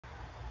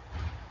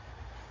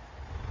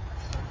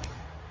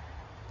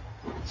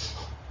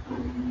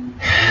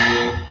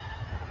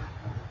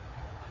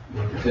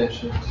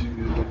Attention to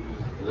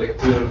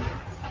elective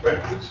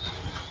practice.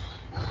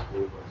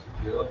 With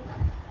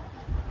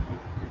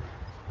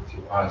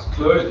your eyes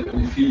closed, you're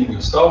only feeling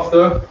yourself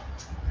though.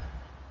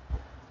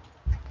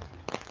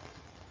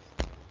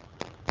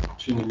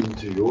 Tuning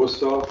into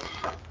yourself.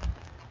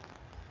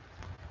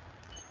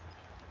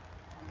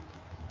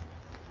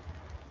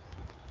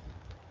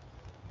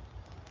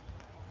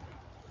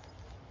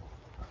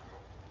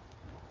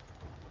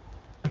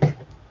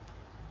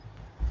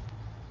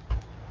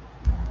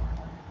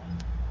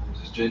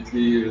 Just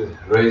gently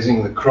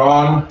raising the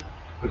crown,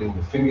 putting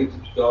the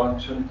fingertips down,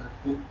 chin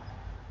tucking.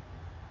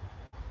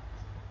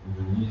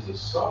 Your knees are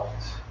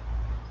soft,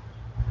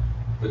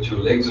 but your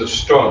legs are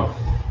strong.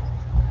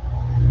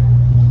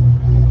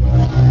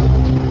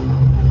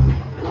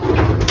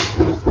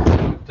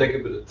 Take a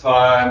bit of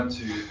time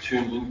to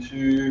tune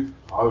into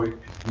how it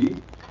could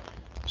be.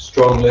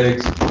 Strong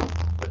legs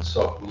and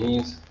soft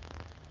knees.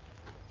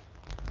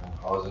 And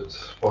how is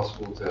it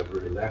possible to have a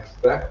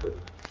relaxed back but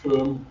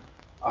firm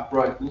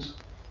uprightness?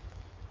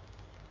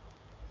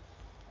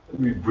 And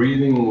we're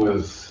breathing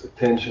with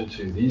attention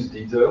to these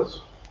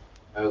details,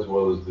 as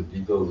well as the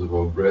details of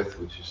our breath,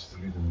 which is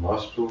through the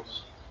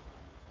nostrils.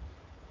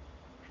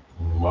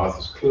 And the mouth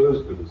is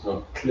closed, but it's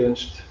not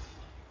clenched.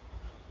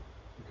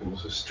 You can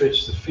also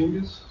stretch the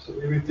fingers, so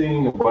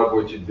everything about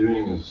what you're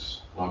doing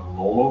is not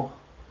normal,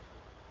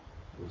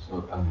 it's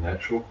not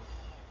unnatural.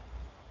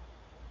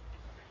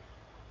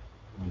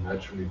 You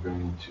naturally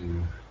bring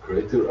into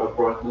greater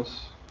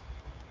uprightness,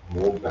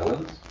 more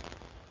balance.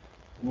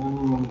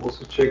 And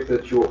also check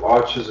that your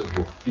arches of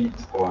your feet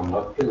are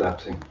not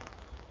collapsing.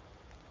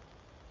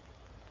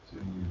 So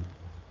you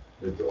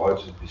let the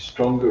arches be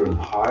stronger and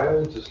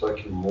higher, just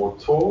like you're more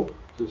tall,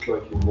 just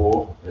like you're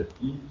more at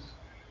ease.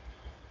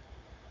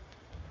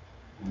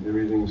 And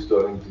everything's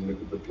starting to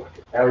look a bit like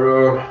an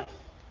arrow,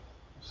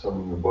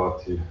 something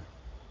about to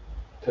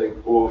take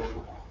off,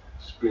 or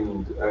spring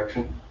into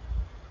action.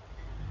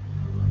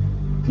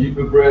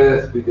 Deeper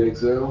breath, big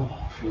exhale.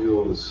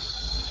 Feel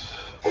this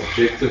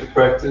objective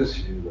practice,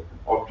 you like an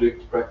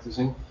object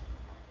practicing.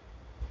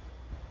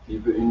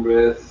 Deeper in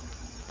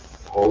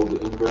breath, hold the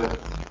in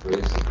breath,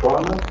 raise the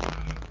crown up.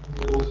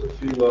 You also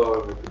feel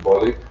our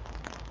metabolic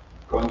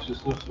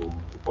consciousness or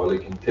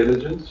metabolic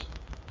intelligence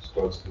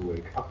starts to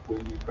wake up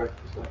when you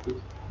practice like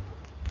this.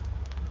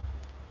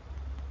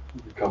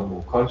 You become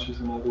more conscious,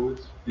 in other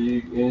words.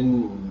 Big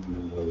in,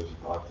 and nose,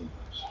 out the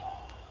nose.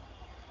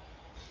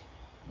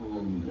 And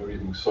then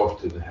everything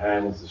softer, the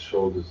hands, the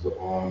shoulders, the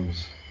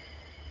arms.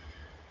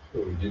 So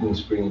we didn't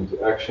spring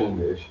into action,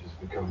 the edge is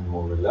becoming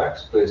more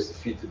relaxed. Place the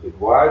feet a bit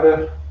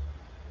wider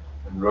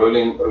and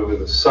rolling over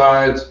the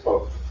sides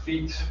of the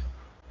feet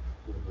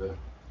with the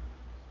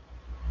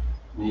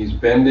knees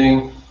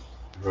bending,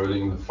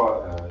 rolling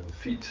the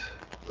feet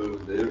over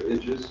their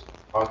edges,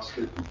 out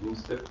step and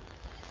instep.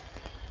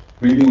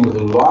 Breathing with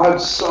a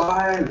large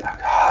sigh,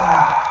 like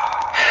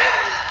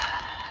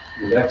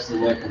relax the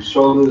neck and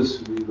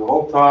shoulders the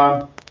whole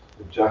time,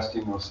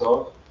 adjusting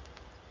yourself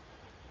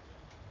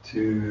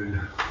to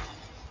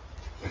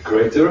a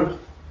greater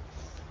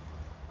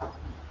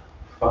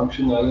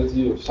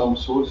functionality of some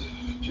sort.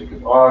 Check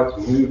it out,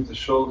 move the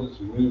shoulders,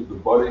 move the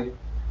body.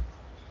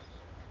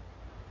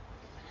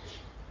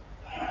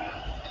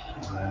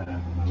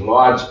 And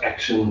large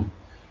action,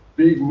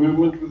 big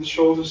movement with the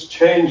shoulders,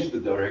 change the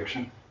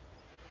direction.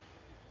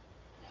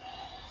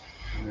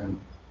 And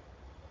then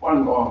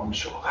one arm and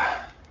shoulder,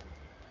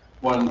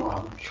 one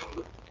arm and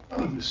shoulder.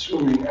 The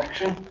swimming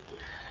action,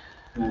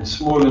 and then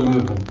smaller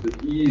movement,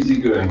 but easy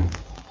going.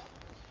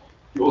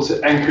 You're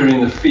also anchoring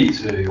the feet,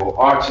 so your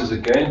arches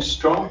again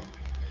strong,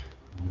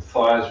 and the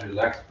thighs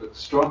relaxed but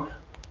strong,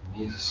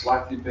 knees are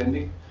slightly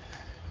bending.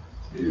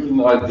 You're in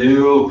the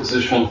ideal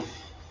position to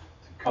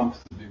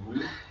comfortably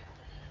move.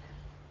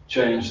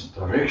 Change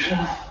the direction,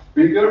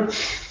 bigger,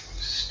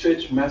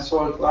 stretch,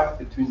 massage like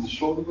between the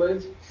shoulder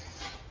blades.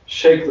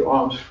 Shake the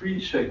arms free,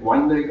 shake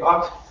one leg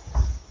out,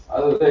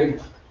 other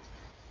leg.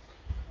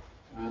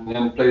 And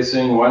then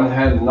placing one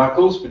hand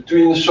knuckles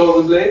between the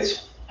shoulder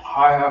blades,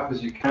 high up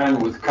as you can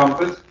with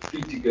comfort,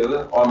 feet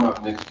together, arm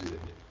up next to the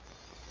head.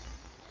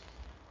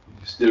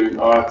 You're staring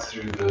out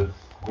through the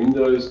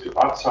windows to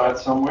outside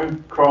somewhere,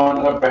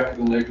 crown up, back of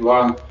the neck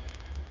line.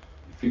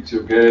 You fix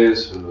your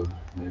gaze, so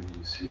maybe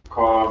you see a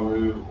car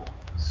move, or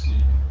see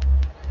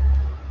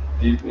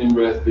deep in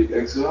breath, big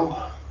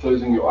exhale.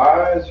 Closing your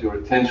eyes, your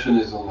attention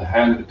is on the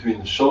hand between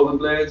the shoulder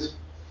blades.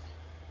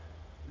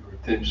 Your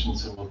attention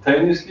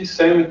simultaneously,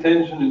 same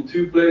attention in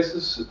two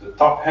places, at the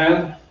top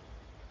hand.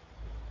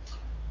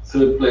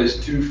 Third place,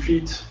 2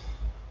 feet.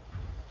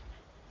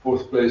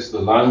 Fourth place, the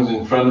lungs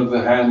in front of the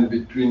hand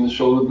between the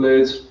shoulder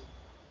blades.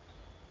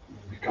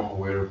 You become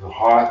aware of the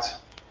heart,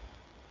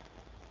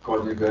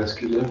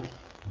 cardiovascular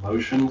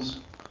motions.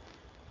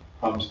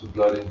 Pumps the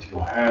blood into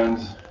your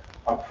hands,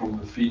 up from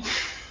the feet,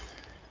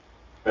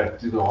 back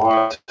to the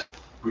heart,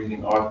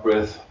 breathing out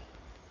breath.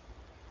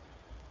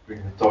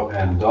 Bring the top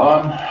hand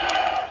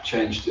down,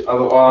 change the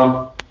other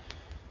arm.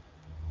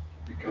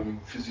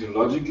 Becoming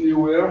physiologically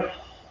aware,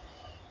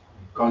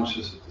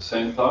 conscious at the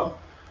same time.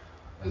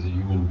 As a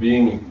human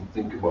being, you can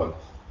think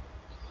about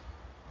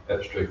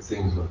abstract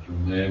things like your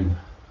name,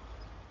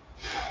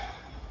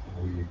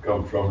 where you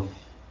come from.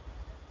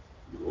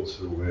 You're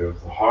also aware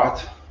of the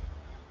heart,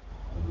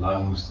 the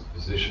lungs, the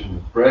position,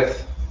 the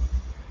breath,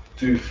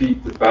 2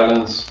 feet, the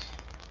balance.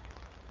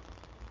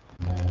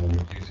 And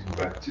reducing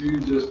back to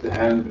just the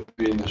hand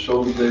between the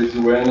shoulder blades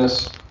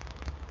awareness.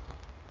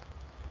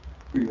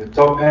 Bring the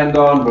top hand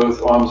down,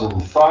 both arms on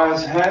the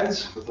thighs,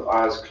 hands, with the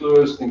eyes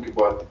closed. Think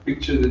about the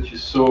picture that you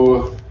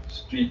saw,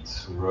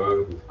 streets,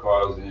 road with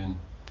cars in,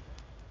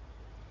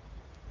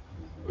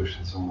 the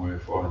ocean somewhere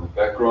far in the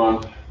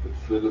background, a bit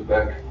further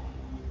back,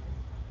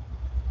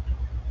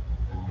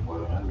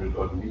 about 100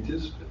 odd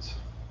meters, but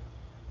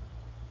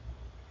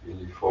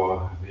fairly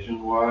far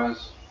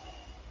vision-wise.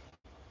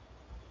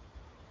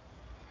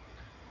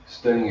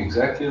 Staying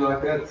exactly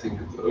like that,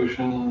 think of the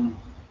ocean,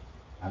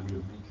 100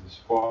 meters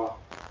far.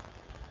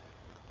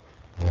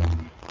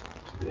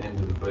 To the end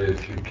of the bay, a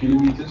few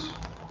kilometers,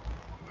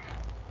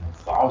 and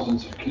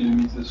thousands of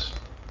kilometers,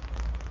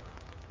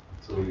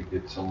 until we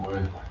get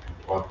somewhere,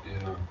 like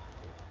in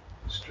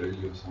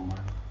Australia or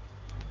somewhere.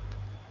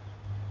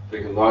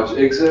 Take a large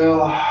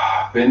exhale,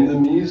 bend the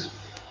knees,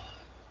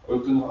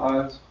 open the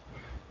eyes,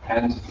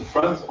 hands at the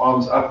front,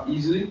 arms up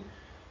easily,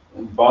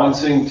 and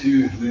bouncing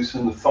to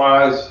loosen the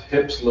thighs,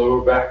 hips,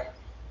 lower back.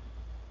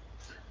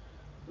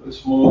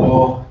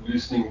 Small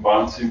loosening,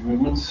 bouncing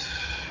movements.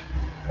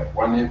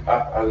 One hip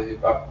up, other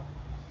hip up.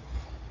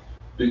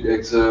 Big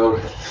exhale,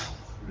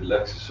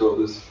 relax your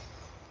shoulders.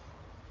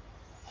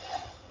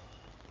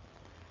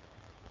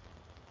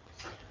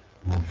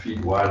 And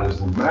feet wide as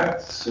the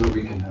mat, so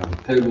we can have a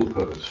table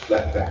pose,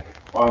 flat back,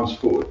 arms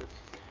forward.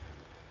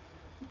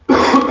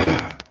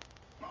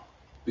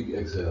 Big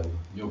exhale.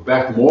 Your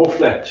back more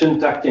flat, chin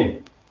tucked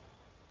in.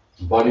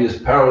 Body is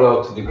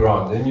parallel to the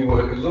ground. Then you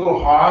work a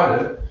little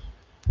harder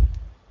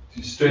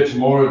to stretch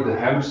more at the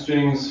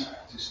hamstrings,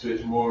 to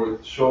stretch more at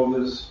the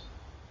shoulders,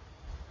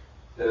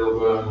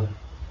 tailbone.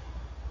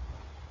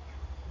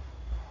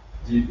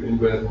 Deep in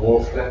breath,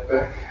 more flat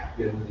back.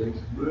 Getting the legs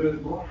a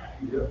bit more.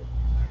 Yeah,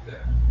 like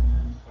that.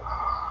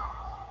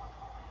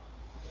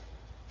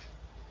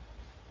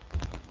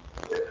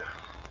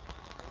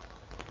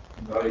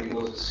 Now you can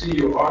also see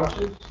your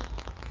arches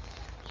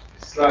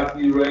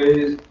slightly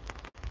raised, so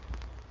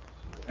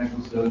the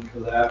ankles don't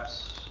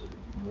collapse, so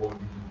you more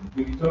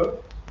the big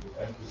toe, your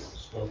ankles are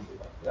stronger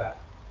like that.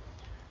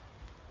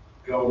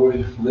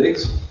 Cowboy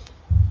legs, so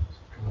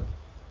come up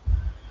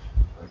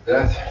like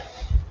that,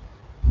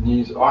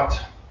 knees out,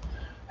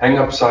 hang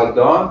upside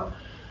down.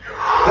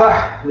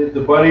 Let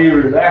the body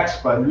relax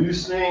by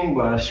loosening,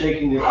 by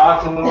shaking it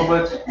out a little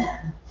bit.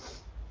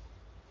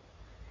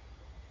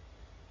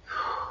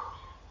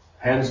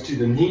 Hands to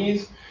the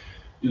knees,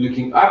 you're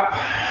looking up,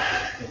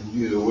 and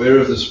you're aware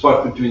of the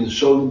spot between the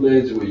shoulder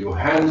blades where your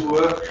hands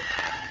were.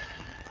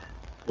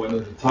 One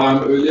at a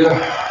time earlier.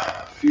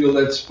 Feel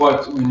that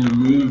spot when you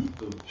move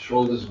the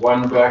shoulders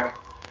one back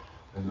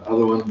and the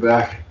other one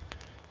back.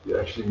 You're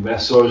actually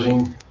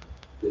massaging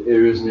the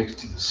areas next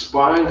to the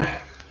spine.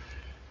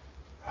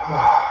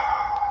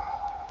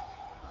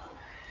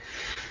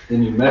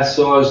 Then you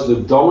massage the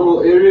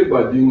abdominal area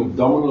by doing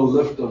abdominal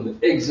lift on the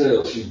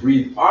exhale. So you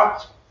breathe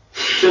out,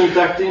 chin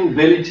tucked in,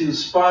 belly to the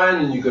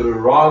spine, and you got a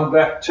round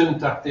back, chin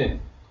tucked in.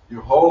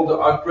 You hold the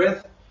out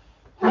breath,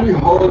 and you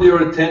hold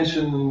your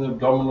attention in the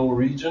abdominal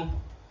region.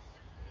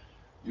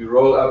 You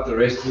roll up the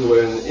rest of the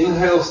way on the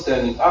inhale,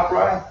 standing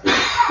upright.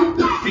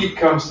 The feet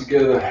comes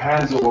together,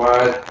 hands are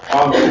wide,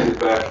 arms to the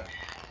back,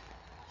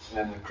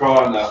 and the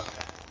crown up.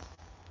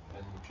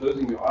 And you're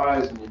closing your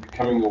eyes and you're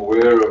becoming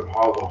aware of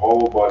how the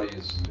whole body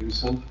is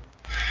loosened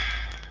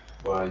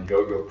by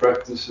yoga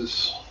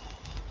practices.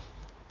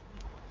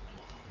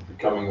 You're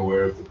becoming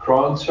aware of the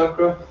crown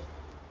chakra,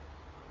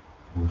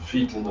 and the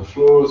feet on the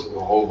floor, so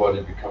the whole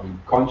body becoming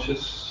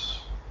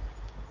conscious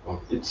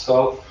of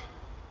itself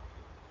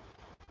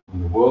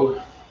in the world.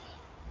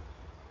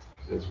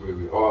 That's where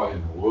we are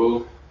in the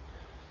world.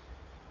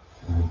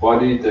 In the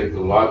body, take the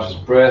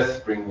largest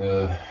breath, bring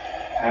the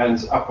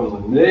hands up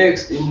on the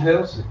next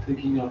inhale, so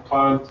taking your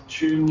time to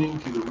tuning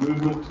to the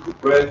movement, to the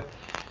breath.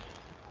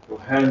 Your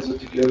hands are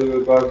together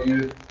above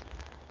you.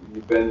 When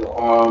you bend the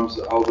arms,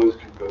 the elbows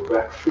can go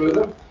back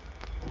further.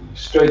 When you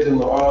straighten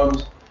the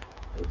arms,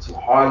 it's a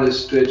harder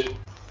stretch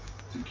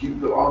to keep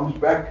the arms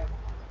back.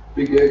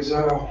 Big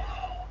exhale,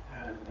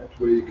 and that's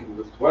where you can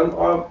lift one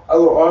arm,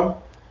 other arm.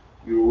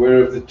 You're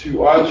aware of the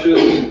 2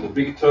 arches and the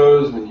big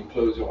toes. When you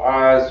close your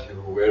eyes,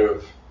 you're aware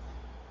of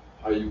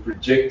how you're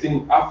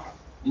projecting up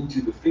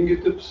into the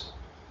fingertips.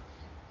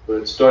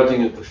 But it's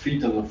starting at the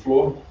feet on the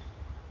floor.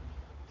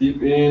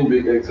 Deep in,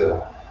 big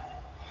exhale.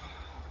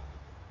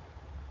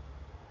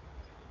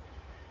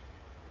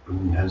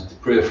 Bring your hands to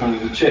prayer in front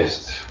of the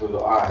chest with the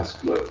eyes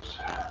closed.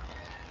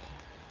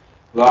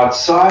 Large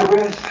sigh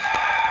breath.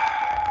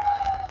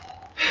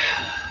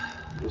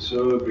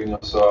 So bring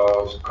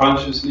ourselves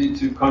consciously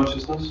to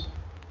consciousness.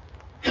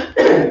 So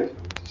we're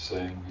just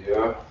saying,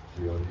 yeah,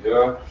 we are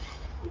here.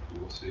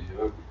 also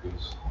here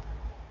because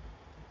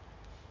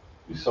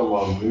we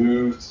somehow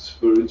moved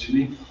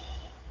spiritually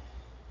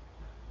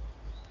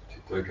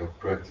to take up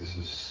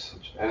practices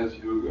such as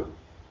yoga,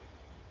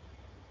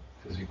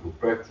 physical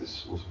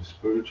practice, also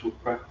spiritual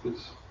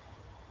practice.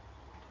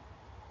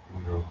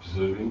 We are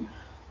observing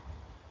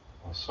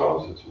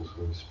ourselves, it's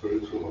also a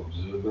spiritual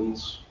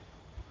observance,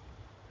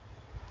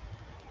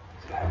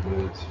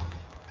 habit,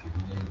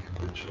 technique,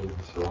 ritual,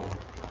 and so on.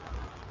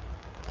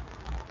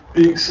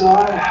 Big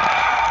sigh.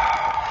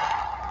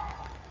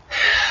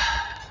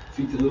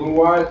 Feet a little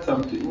wide,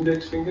 thumb to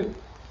index finger.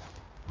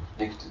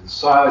 Next to the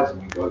sides,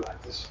 and we go like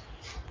this.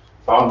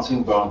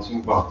 Bouncing,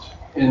 bouncing, bouncing.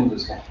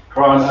 Endlessly.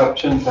 Crown up,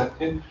 chin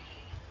tucked in.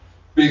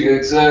 Big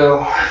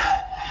exhale.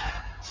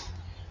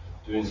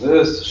 Doing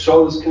this, the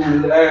shoulders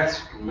can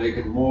relax. We can make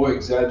it more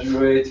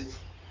exaggerate.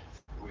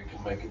 We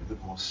can make it a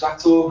bit more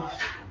subtle.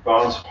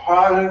 Bounce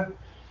harder.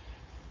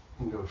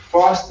 We can go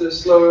faster,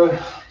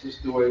 slower,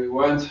 just the way we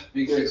want.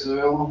 Big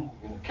exhale.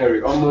 We're going to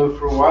carry on though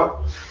for a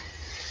while.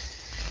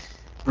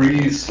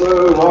 Breathe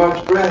slow,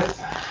 large breath.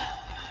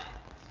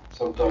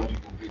 Sometimes you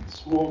can breathe a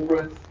small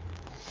breath.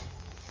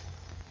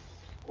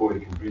 Or you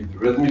can breathe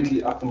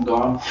rhythmically up and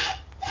down.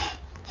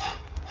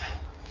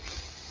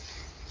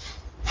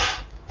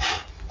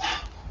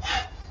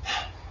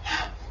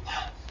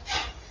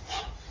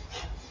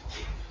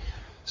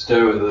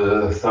 Stay with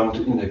the thumb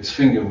to index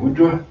finger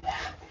mudra.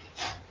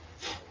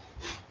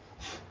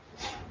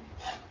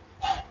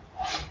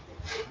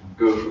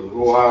 Go for a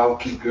little while,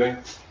 keep going.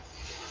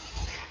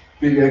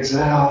 Big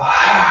exhale.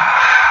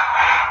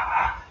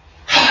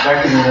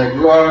 Back in the neck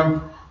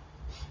long.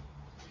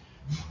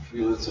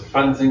 Feel it's a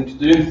fun thing to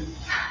do.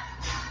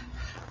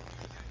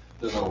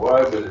 Don't know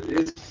why, but it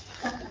is.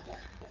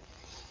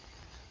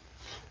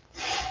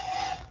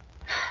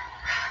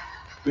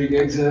 Big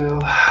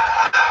exhale.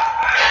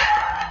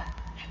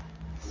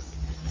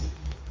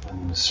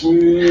 And a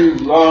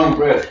smooth, long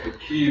breath, but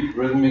keep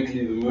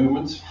rhythmically the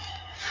movement.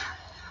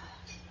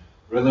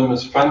 Rhythm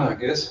is fun, I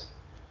guess.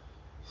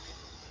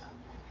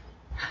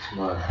 It's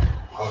my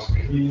house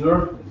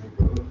cleaner.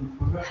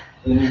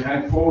 Then you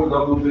hang forward,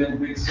 double bend,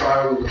 big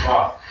sigh with the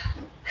heart.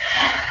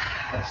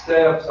 And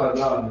stay upside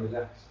down and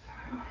relax.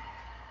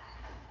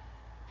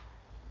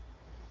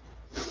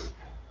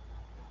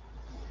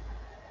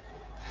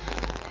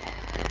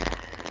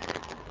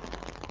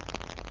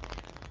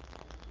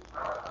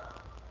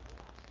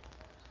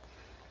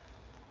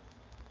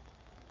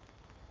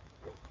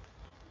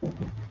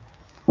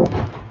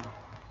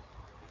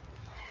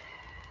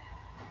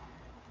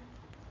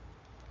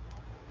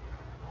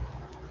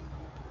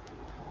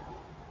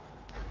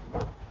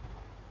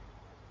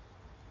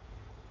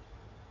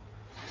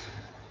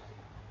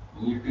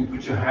 You can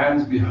put your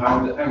hands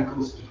behind the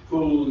ankles to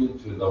pull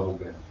into a double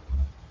bend,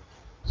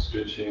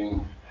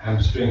 stretching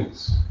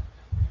hamstrings.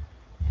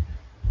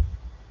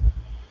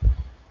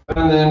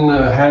 And then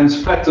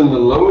hands flat on the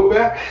lower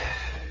back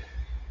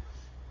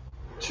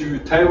to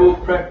table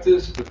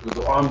practice, but with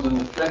the arms on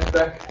the flat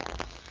back.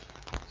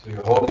 So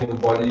you're holding the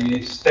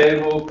body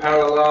stable,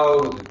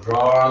 parallel with the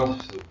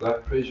ground, so the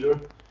blood pressure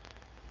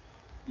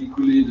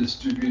equally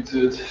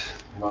distributed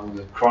along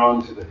the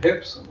crown to the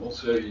hips, and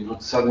also you're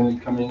not suddenly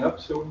coming up.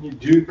 So when you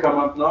do come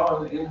up now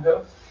on the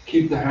inhale,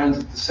 keep the hands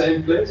at the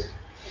same place.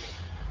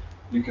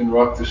 You can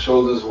rock the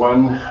shoulders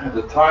one at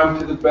a time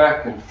to the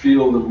back and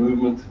feel the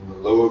movement in the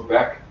lower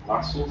back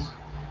muscles.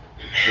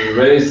 And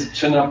raise the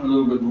chin up a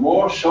little bit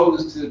more,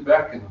 shoulders to the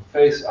back and the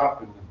face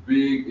up, and a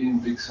big in,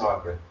 big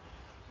side breath.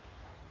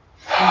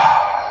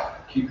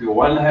 Keep your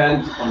one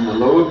hand on the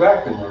lower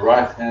back and the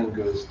right hand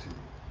goes to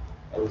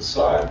the other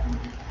side.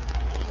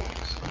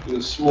 Do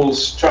a small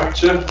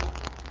structure,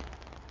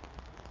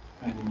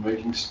 and you're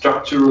making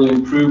structural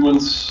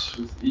improvements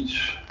with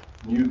each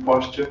new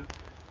posture.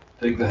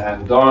 Take the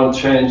hand down,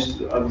 change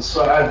to the other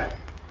side.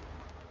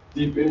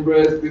 Deep in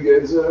breath, big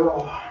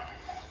exhale.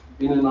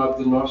 In and out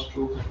the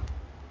nostrils.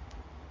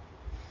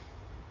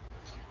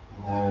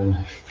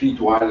 And feet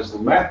wide as the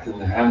mat and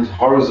the hands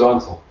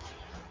horizontal.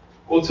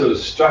 Also a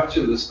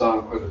structure, this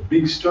time quite a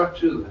big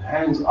structure. The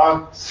hands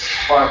out,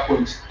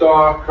 5-point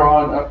star,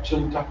 crown up,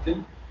 chin tucked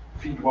in.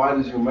 Feet wide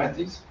as your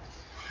matties.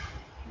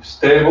 You're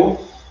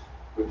stable,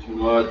 but you're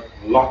not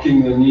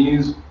locking the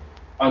knees,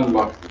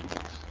 unlock the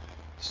knees.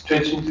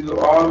 Stretching to the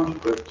arms,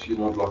 but you're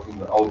not locking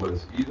the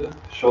elbows either.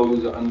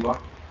 Shoulders are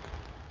unlocked.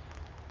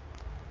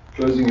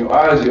 Closing your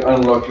eyes, you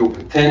unlock your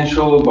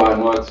potential by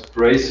not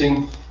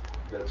bracing.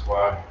 That's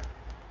why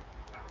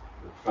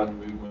the fun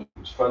movement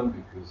is fun,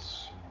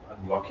 because you're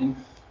unlocking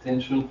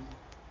tension.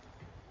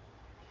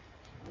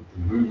 But the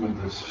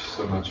movement is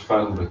so much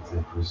fun, but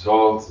the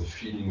result, the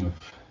feeling of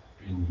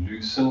being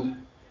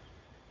loosened.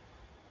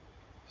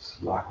 So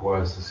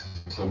likewise, this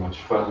is so much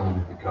fun when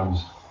it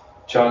becomes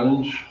a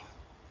challenge,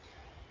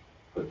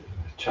 but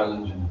a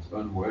challenge in its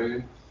own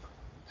way.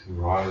 To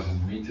rise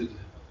and meet it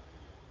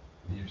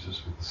leaves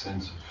us with a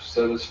sense of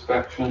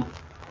satisfaction.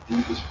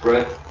 Deepest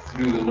breath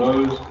through the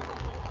nose.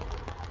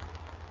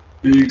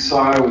 Big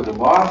sigh with the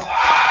mouth.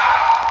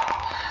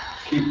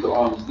 Keep the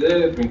arms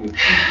there, bring the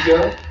feet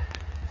together.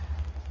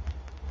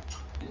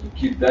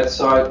 keep that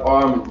side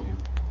arm and you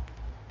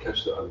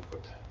catch the other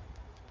foot.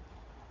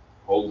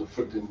 Hold the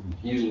foot in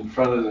heel in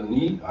front of the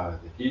knee,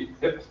 the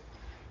hip,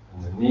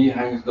 and the knee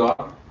hangs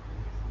down.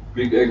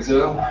 Big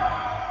exhale,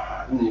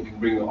 and then you can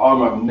bring the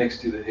arm up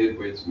next to the head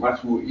where it's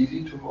much more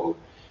easy to hold.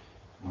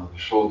 Now the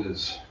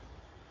shoulders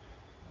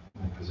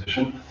in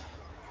position,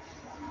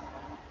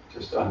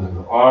 just under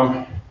the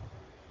arm,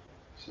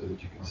 so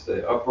that you can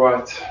stay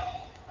upright,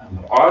 and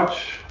the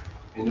arch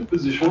in a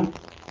position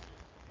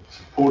that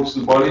supports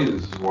the body.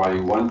 This is why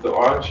you want the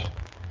arch.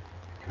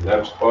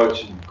 Collapsed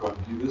arch, and you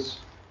can't do this.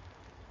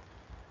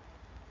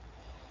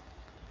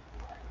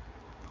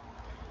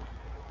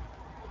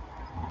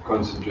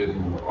 Concentrating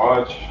on the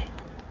arch.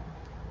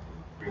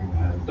 Bring the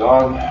hand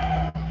down.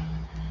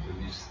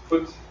 Release the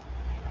foot.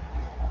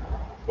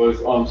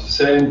 Both arms the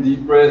same.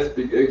 Deep breath.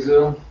 Big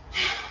exhale.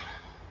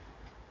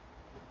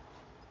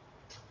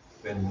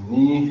 Bend the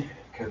knee.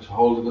 Catch a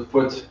hold of the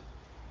foot.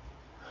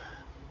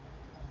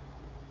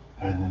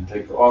 And then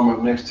take the arm up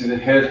next to the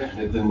head.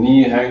 Let the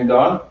knee hang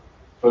down.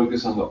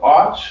 Focus on the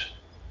arch.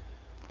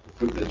 The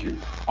foot that you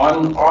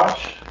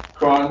un-arch.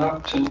 Crown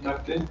up, chin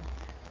tucked in.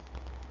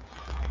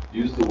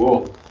 Use the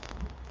wall.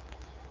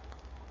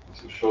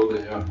 It's your shoulder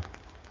here.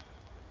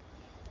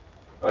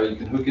 You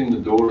can hook in the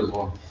door as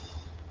well.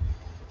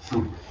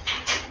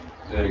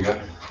 There you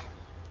go.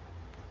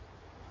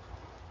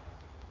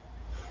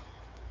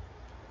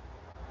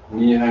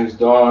 Knee hangs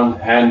down,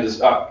 hand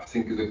is up.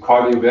 Think of the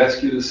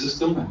cardiovascular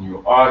system and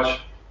your arch.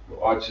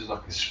 Your arch is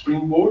like a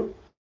springboard.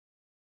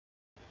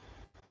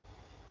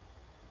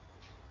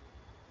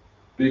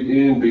 Big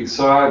in, big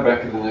sigh,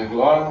 back of the neck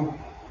long.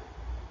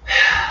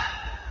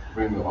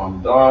 Bring the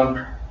arm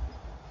down.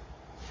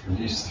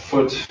 Release the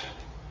foot,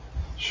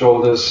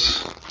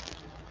 shoulders.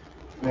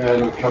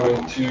 And we're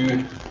coming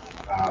to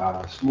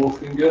small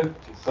finger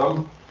to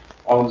thumb,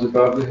 arms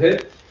above the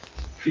head,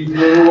 feet a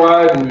little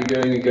wide, and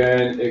we're going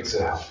again,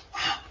 exhale.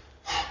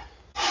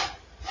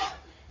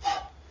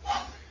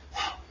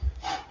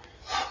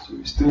 So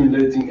we're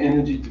stimulating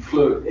energy to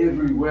flow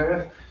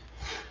everywhere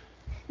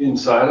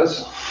inside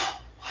us.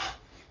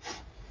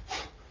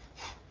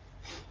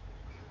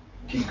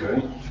 Keep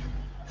going.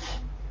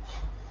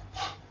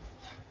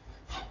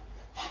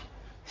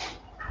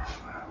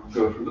 We'll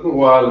go for a little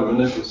while, a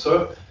minute or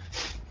so.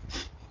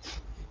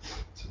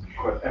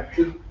 Quite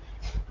active.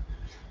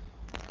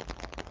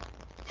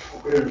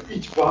 Aware of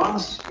each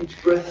bounce, each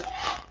breath.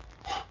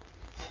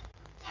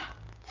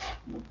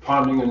 Not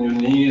pounding on your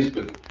knees,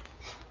 but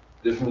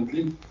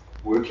definitely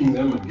working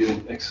them and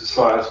getting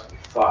exercise with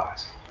the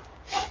thighs.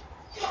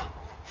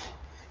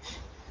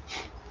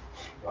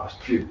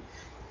 Last few.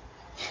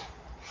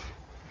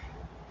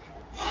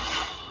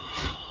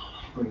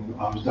 Bring the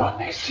arms down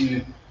next to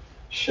you.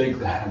 Shake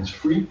the hands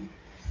free.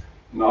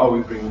 Now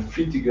we bring the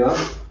feet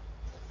together.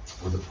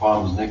 With the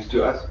palms next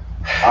to us,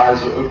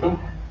 eyes are open.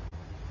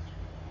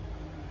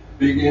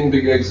 Big in,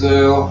 big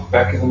exhale,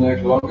 back of the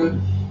neck longer.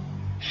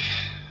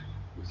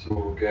 With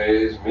your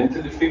gaze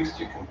mentally fixed,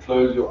 you can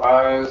close your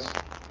eyes.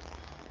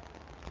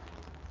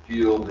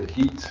 Feel the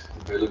heat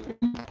developing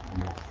in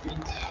your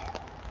feet.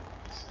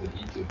 It's the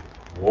heat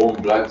of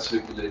warm blood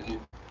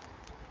circulating.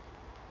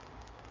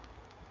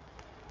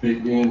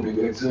 Big in, big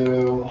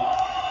exhale.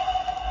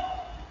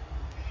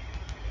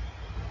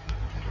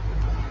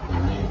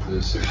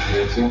 The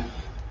circulating.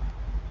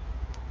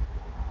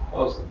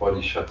 As the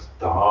body shuts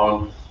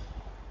down,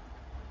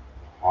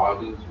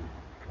 hardens,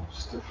 becomes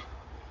stiff.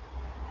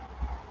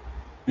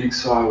 Big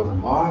sigh with the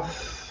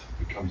mouth,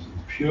 becomes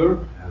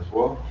impure as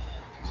well.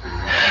 So you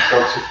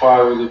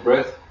detoxify with the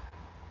breath.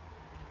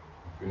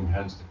 Bring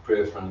hands to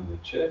prayer front of the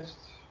chest.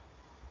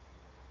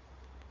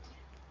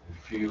 You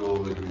feel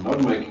that we're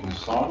not making a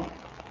sound.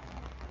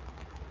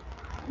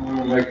 When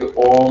we make the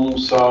Om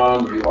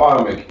sound, we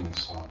are making a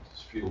sound.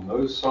 Feel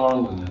no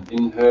sound and then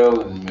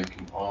inhale and then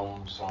making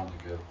Om sound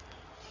together.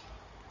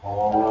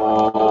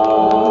 Om.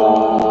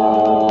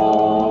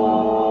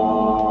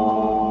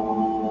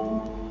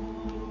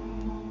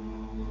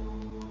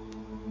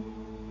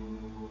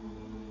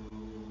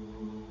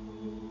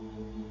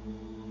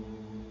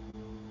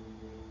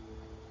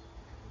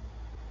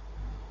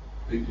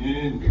 Big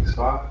in, big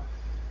sigh.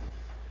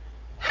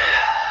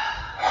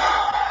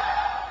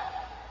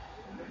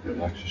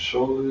 Relax your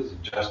shoulders,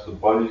 adjust the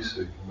body so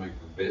you can make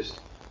the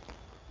best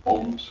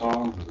Om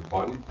sound with the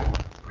body.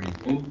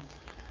 Breathe in.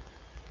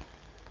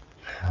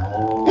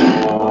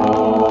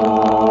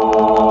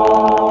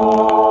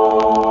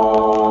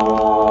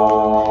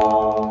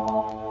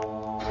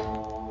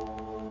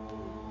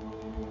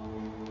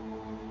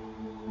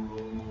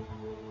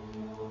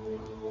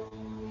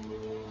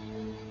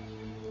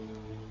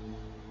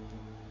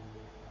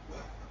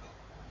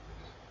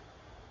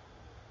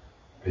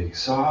 Big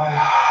sigh.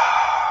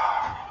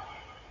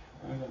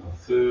 And a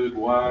third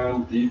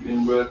one, deep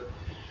in breath.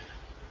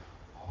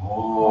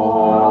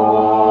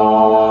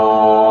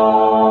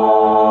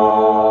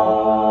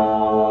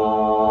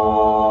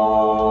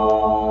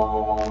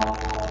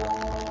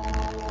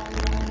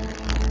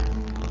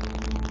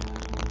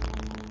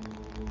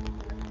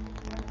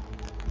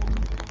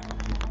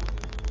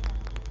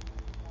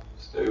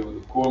 Stay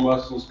with the core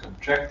muscles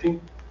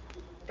contracting.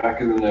 Back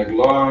of the neck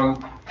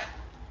long.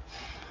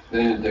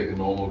 Then take a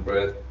normal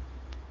breath.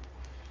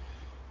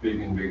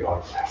 Big and big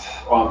arm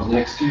breath. Arms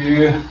next to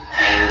you.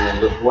 And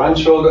then lift one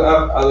shoulder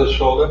up, other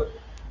shoulder.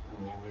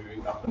 And you're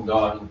moving up and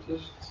down.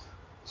 Just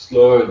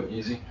slow and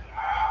easy.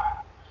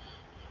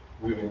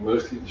 Moving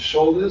mostly the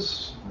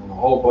shoulders. And the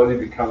whole body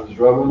becomes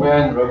rubber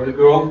man, rubber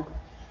girl.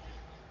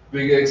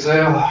 Big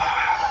exhale.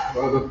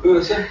 Rubber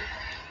person.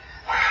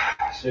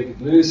 Shake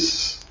it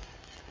loose.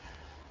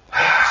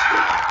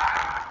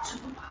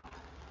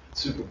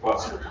 Super power.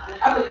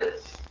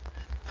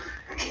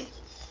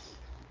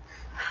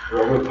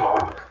 Rubber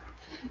power.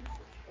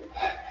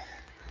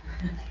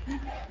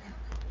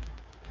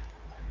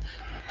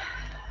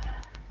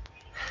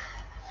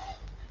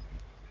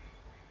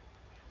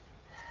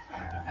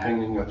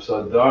 Hanging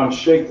upside down,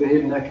 shake the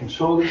head, neck and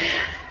shoulders.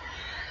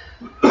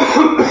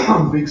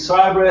 Big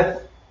sigh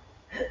breath.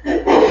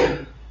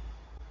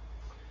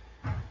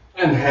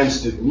 And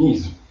hands to the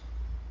knees.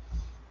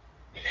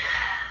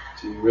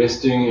 So you're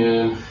resting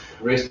in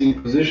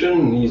resting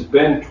position, knees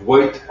bent,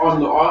 weight on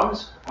the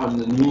arms, on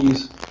the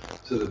knees,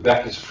 so the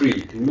back is free.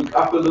 You can look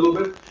up a little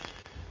bit.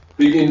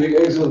 Big in, big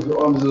exhale, the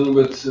arms a little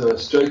bit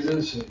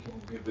straighter, so you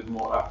can be a bit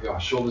more up. Your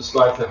shoulders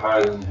slightly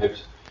higher than the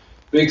hips.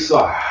 Big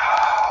sigh.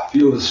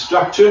 Feel the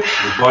structure,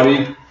 the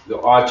body, the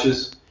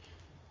arches.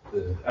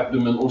 The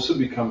abdomen also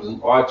becomes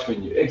an arch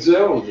when you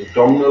exhale, the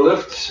abdominal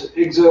lift.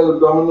 Exhale,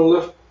 abdominal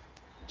lift.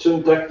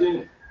 Chin tucked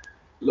in.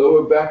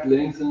 Lower back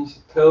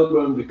lengthens,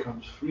 tailbone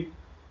becomes free.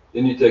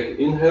 Then you take an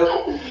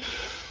inhale,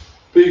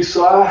 big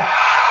sigh,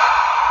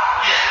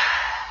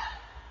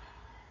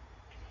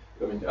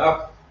 coming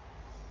up,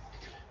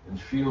 and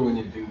feel when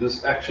you do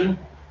this action,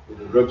 with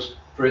the ribs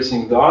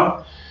pressing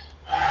down,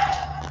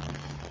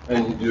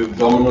 and you do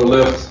abdominal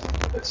lift.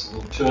 That's an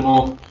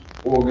internal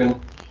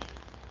organ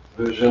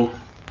version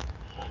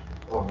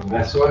of a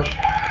massage.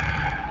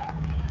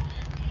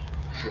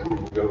 So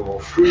you go more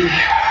free,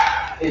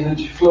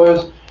 energy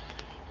flows.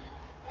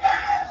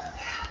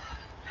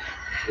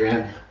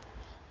 Again,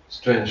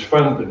 strange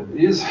fun, but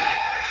it is.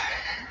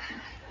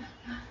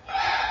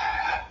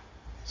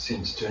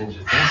 Seems strange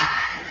at this.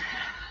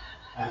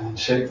 And then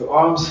shake the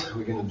arms.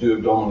 We're going to do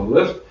abdominal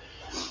lift.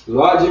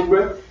 Large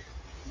in-breath.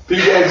 Big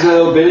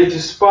exhale, belly to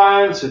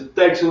spine. So it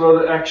takes a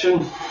lot of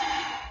action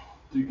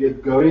to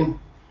get going.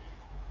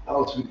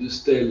 Else we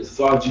just stay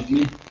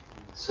lethargically in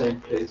the same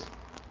place.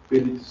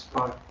 Belly to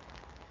spine.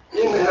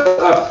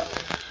 Inhale up.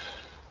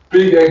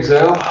 Big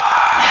exhale.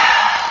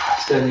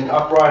 Standing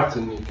upright,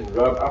 and you can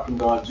rub up and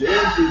down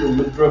gently the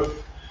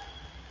midriff,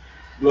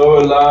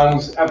 lower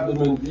lungs,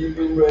 abdomen deep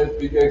in breath,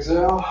 big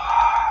exhale,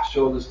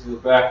 shoulders to the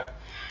back,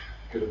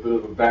 get a bit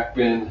of a back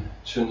bend,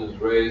 chin is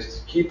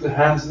raised. Keep the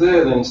hands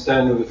there, then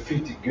stand with the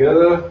feet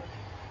together,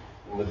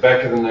 and the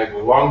back of the neck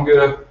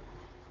longer,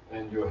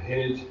 and your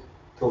head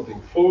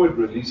tilting forward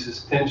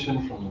releases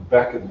tension from the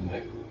back of the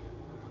neck.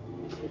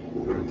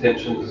 The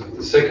retention is at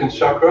the second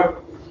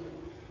chakra,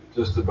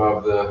 just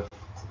above the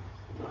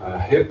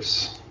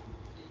hips.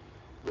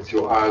 With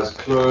your eyes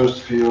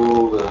closed,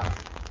 feel the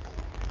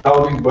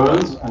pelvic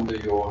bones under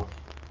your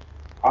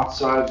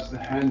outsides of the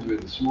hands where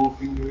the small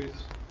finger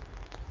is.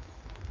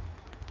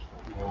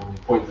 When you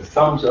point the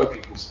thumbs up,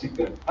 you can stick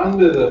them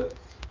under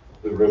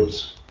the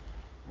ribs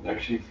and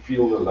actually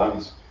feel the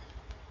lungs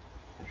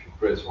if you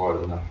press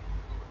hard enough.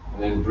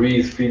 And then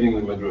breathe, feeling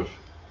the midriff.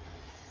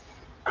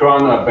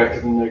 Crown up, back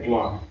of the neck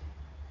long.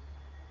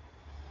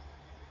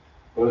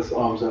 Both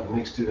arms up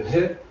next to the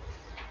head.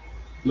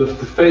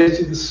 Lift the face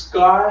to the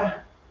sky.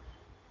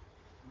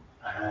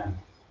 And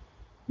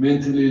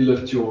mentally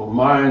lift your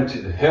mind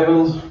to the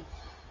heavens,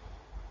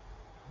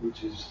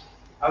 which is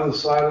other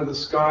side of the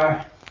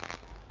sky.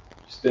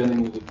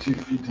 Standing with the 2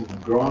 feet on the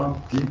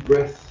ground. Deep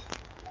breath.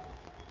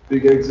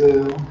 Big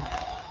exhale.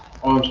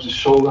 Arms to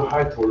shoulder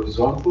height,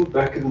 horizontal.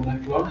 Back of the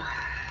neck long.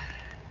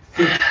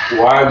 Feet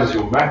wide as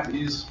your mat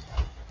is.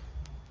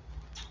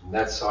 On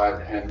that side,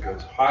 the hand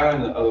goes higher,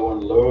 and the other one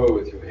lower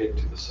with your head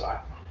to the side.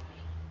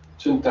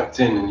 Chin tucked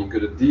in, and you've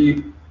got a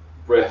deep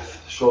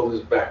breath.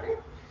 Shoulders back.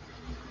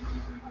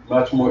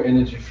 Much more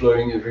energy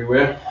flowing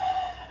everywhere,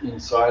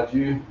 inside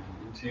you,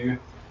 into you.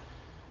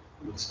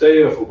 But stay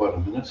here for about a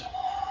minute.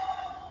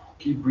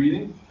 Keep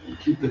breathing and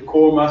keep the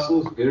core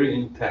muscles very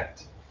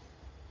intact.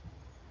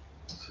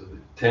 So the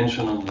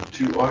tension on the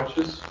 2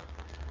 arches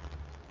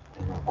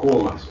and your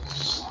core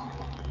muscles.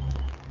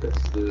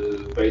 That's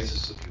the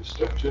basis of your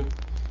structure.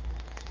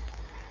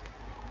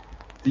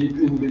 Deep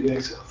in, big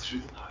exhale through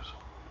the nose.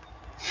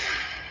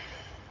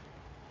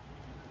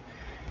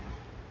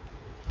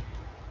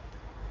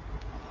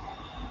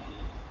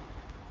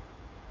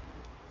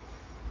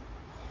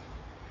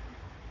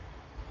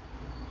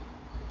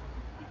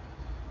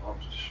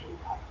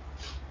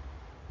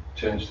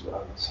 Change to the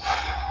other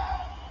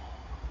side.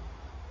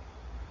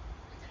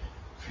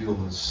 Feel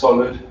the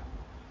solid,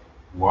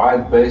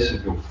 wide base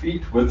of your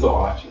feet with the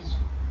arches.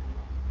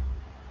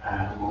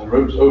 And the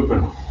ribs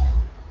open.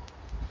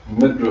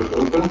 Midriff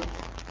open.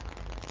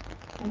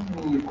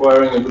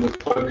 Requiring a bit of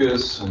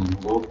focus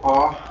and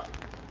willpower.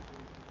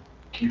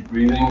 Keep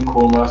breathing,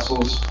 core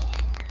muscles.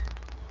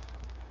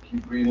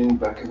 Keep breathing,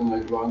 back of the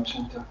neck, long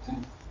chin tucked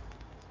in.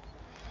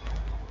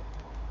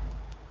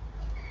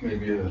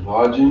 Maybe a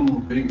large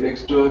in, big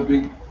extra,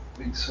 big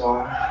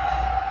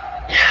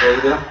sigh. Stay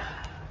there.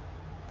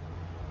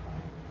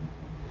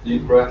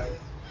 Deep breath.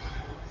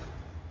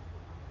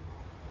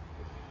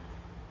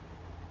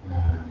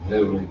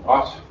 Leveling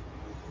out.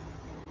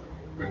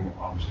 Bring the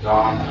arms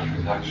down,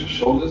 relax your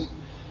shoulders.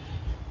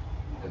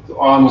 Let the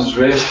arms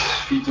rest,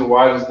 feet are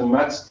wide as the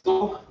mat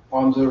still,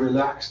 arms are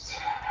relaxed.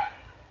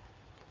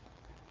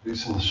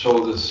 Loosen the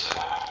shoulders,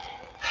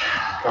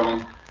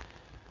 becoming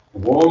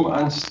warm,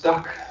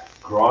 unstuck,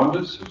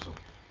 grounded, so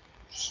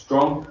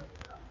strong,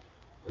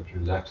 but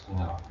relaxed in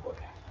the upper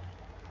body.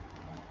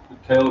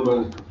 The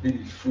tailbone is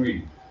completely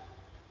free.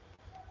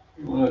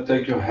 You want to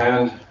take your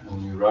hand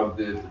and you rub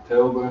the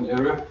tailbone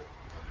area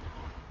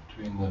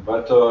between the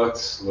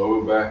buttocks,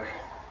 lower back,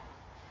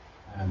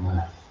 and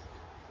the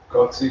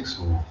coccyx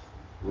or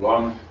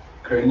long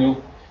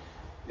cranial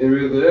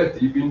area there.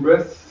 Deep in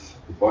breath,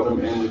 the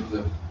bottom end of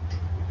the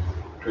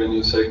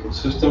craniosacral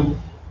system.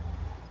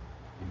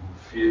 You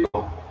can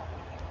feel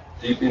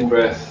deep in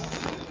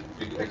breath,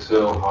 big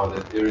exhale, how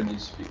that area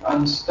needs to be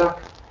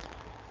unstuck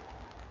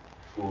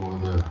for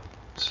the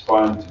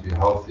spine to be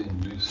healthy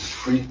and loose and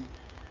free.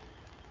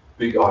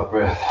 Big out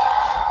breath.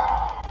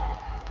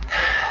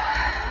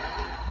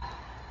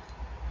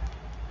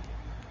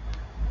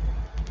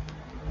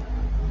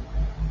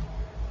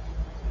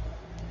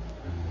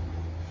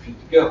 Feet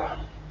together.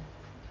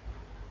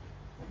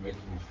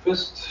 Making a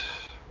fist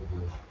with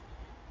the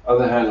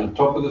other hand on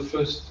top of the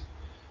fist.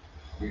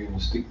 We're going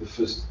to stick the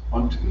fist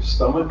onto the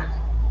stomach.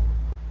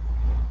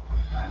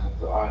 And with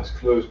the eyes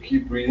closed,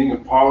 keep breathing a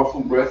powerful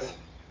breath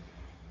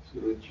so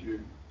that you're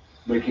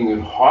making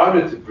it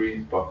harder to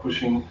breathe by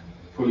pulling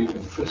the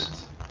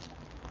fist,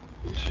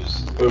 which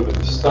is over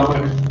the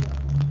stomach.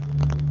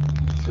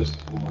 The fist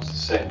is almost the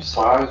same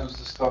size as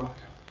the stomach.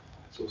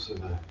 It's also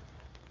the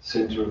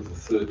center of the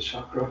third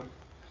chakra.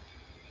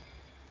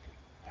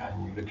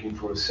 And you're looking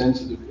for a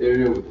sensitive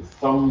area with the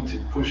thumb to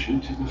push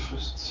into the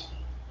fists.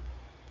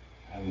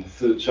 And the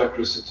third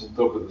chakra sits on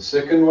top of the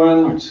second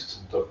one, which sits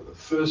on top of the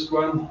first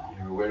one.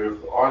 You're aware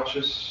of the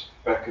arches,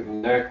 back of the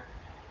neck.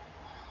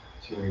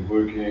 So we're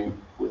working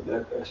with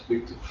that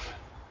aspect of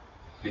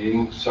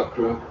being,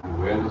 chakra,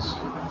 awareness.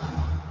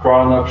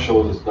 Crown up,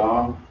 shoulders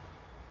down.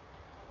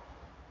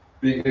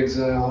 Big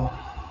exhale.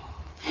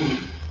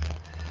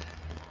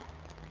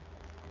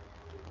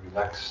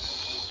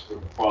 Relax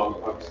with the palms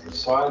up to the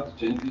sides,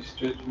 gently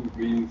stretching,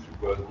 breathing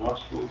through both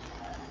nostrils.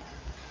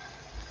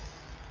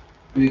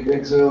 Big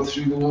exhale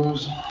through the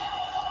nose.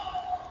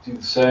 Do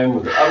the same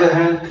with the other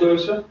hand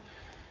closer.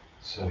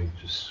 So you're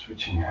just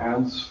switching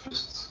hands,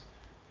 fists.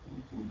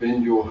 You can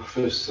bend your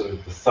fist so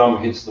that the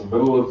thumb hits the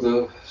middle of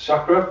the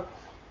chakra,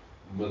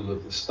 the middle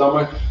of the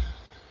stomach.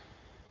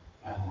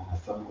 And the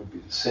thumb would be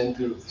the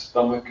center of the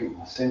stomach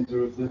and the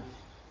center of the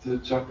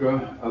third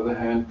chakra. Other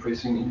hand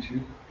pressing into.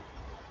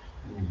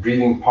 And you're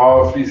breathing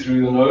powerfully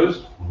through the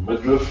nose,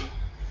 midriff,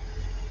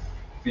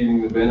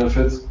 feeling the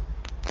benefits,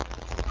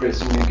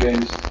 pressing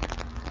against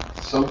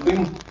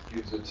something,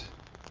 gives it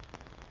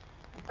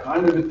a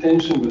kind of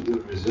attention with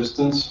the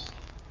resistance,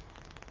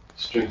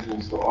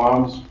 strengthens the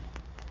arms,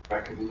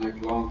 back of the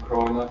neck long,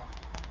 crown up.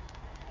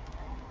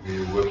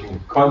 We're working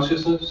with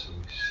consciousness, so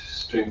we're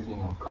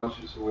strengthening our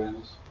conscious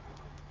awareness.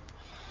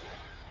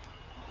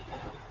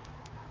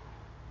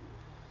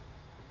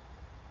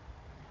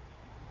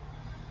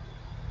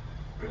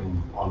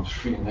 Bring arms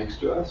free next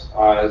to us,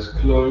 eyes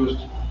closed.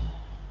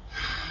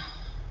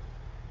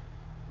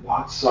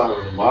 Light sigh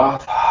with the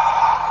mouth,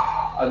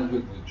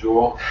 unhook the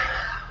jaw.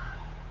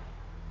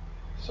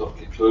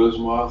 Softly close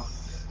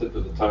mouth, tip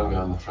of the tongue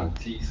around the front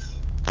teeth.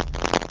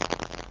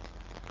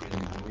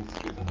 Breathing in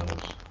through the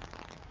nose.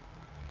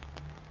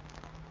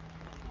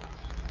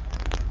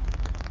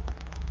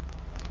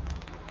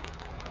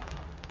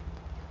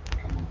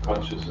 Becoming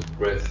conscious of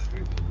breath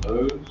through the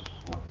nose,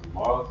 not the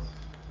mouth.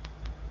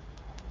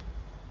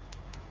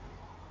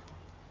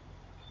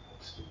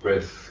 It's the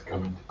breath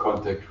coming into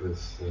contact with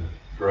the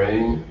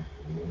brain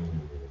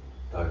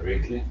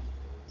directly.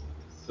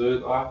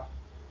 Third eye,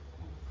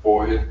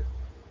 forehead.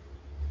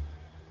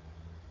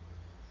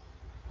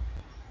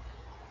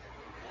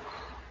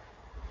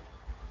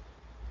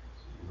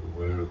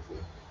 Aware of the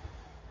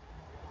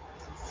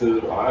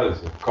third eye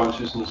as a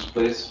consciousness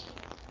place,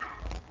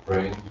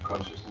 brain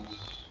consciousness,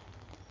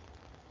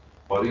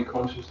 body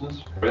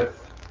consciousness,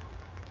 breath,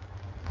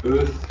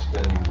 earth,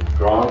 standing on the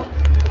ground,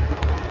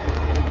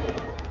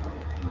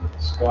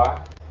 the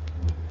sky,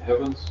 the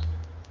heavens,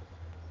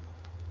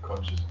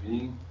 conscious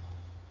being.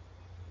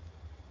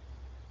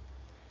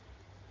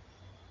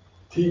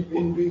 Deep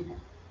in, big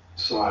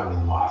sigh with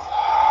the mouth.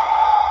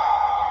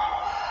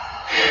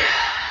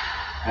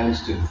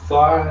 Hands to the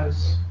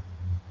thighs.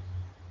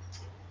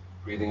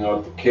 Breathing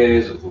out the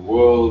cares of the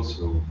world,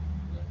 so to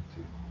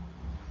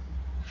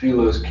feel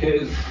those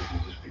cares, you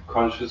can just be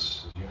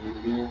conscious as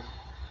human beings.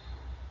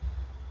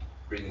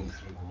 Breathing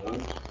through the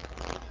nose.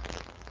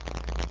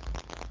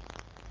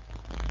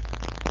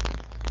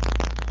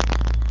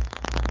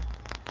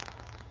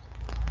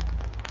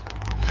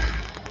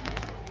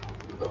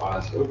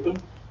 eyes open.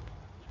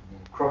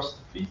 Cross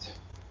the feet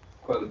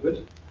quite a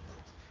bit.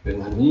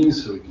 Bend the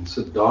knees so we can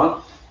sit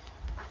down.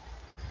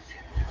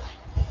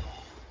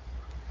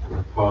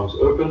 Palms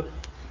open.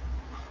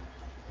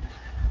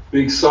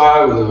 Big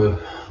sigh with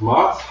the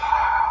mouth.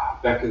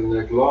 Back of the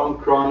neck long,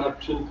 crown up,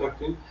 chin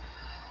tucked in.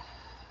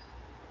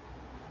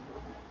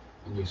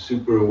 And you're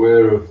super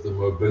aware of the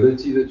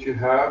mobility that you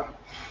have.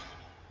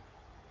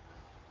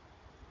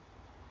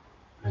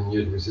 And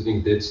yet we're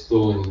sitting dead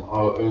still in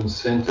our own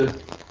center.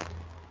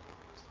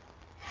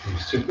 We're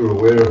super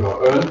aware of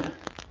our own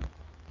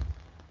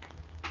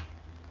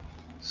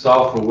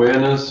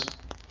self-awareness.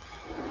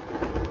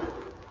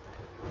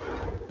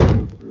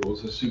 We're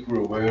also super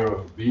aware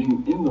of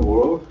being in the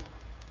world.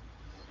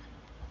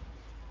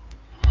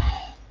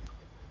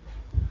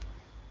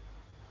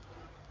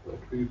 But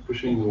we're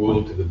pushing the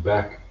world to the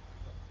back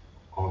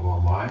of our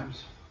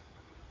minds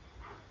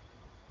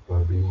by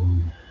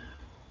being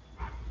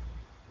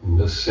in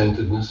this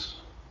centeredness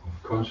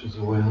of conscious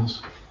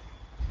awareness.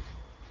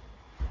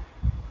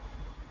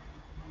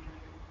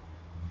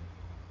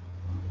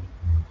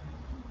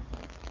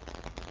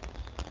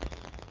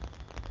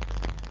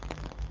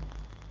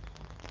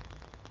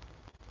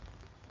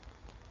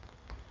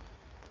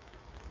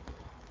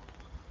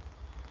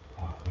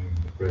 Allowing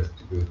the breath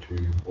to go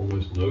to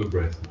almost no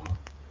breath now.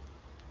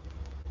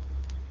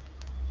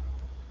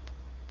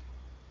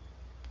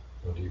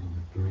 Not even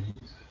the breathe.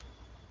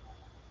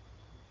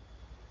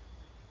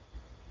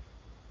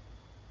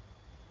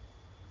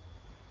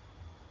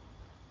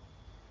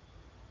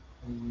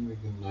 And we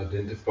can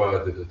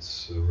identify that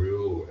it's a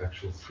real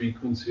actual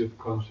frequency of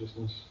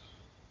consciousness.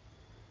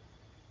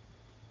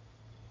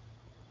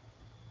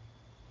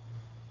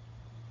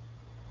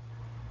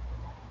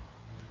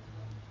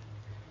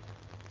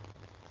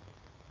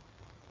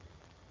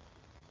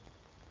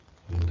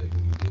 And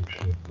taking a deep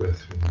short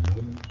breath through the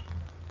nose.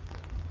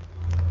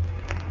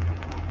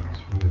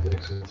 Smooth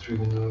exhale through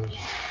the nose.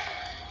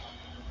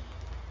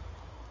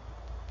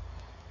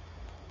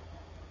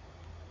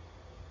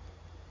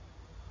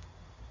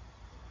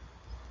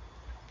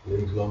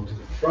 Legs long to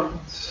the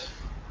front.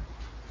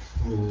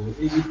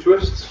 Easy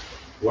twist.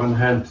 One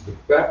hand to the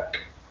back.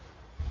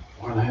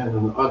 One hand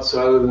on the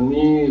outside of the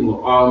knee, and the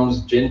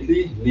arms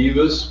gently.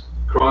 Levers,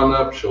 crown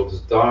up, shoulders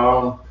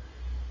down.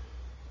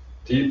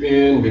 Deep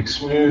in, big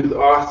smooth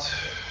out.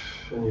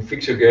 And you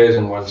fix your gaze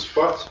in one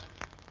spot.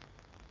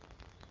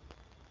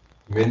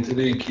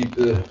 Mentally keep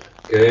the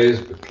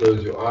gaze, but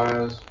close your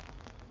eyes.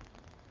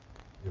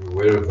 You're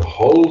aware of the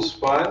whole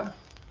spine.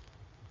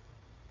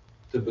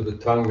 Tip of the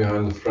tongue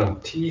behind the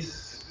front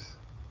teeth.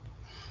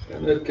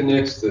 And that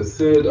connects the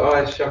third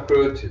eye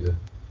chakra to the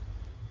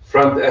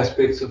front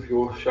aspects of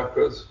your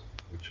chakras,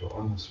 which are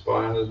on the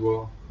spine as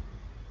well.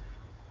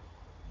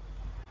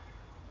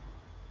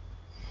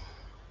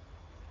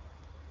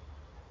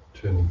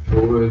 Turning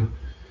forward.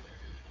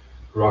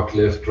 Rock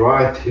left,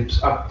 right,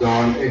 hips up,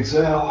 down,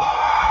 exhale.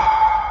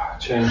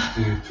 Change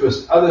to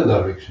twist other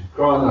direction.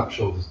 Crown up,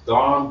 shoulders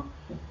down,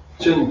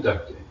 chin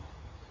tucked in.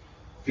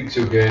 Fix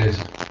your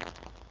gaze.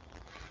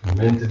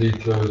 Mentally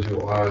close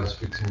your eyes,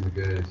 fixing the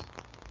gaze.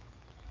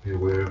 Be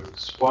aware of the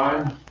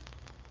spine,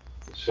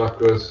 the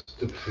chakras,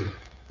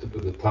 tip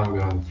of the tongue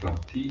behind the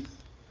front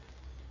teeth,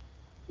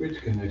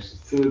 which connects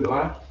the third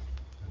eye,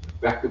 and the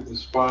back of the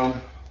spine,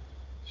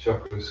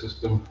 chakra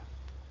system,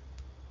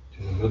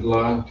 to the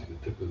midline, to the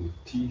tip of the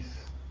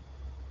teeth,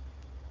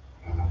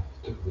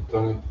 tip of the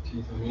tongue at the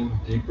teeth,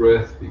 Deep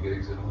breath, big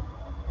exhale.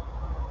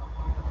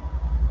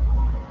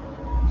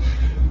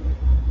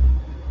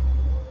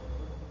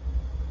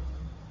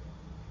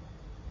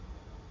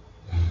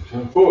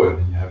 Turn forward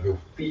and you have your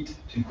feet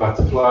to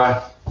butterfly.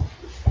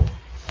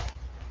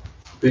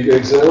 Big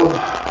exhale.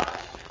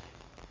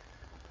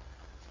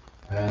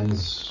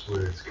 Hands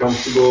where it's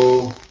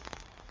comfortable.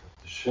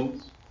 The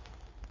shins.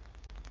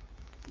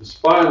 The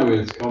spine where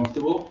it's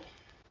comfortable.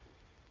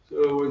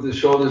 So with the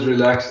shoulders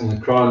relaxed and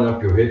the crown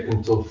up, your head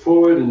can tilt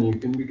forward and you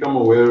can become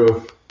aware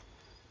of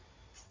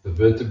the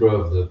vertebra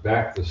of the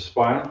back, the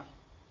spine. And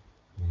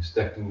you're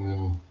stacking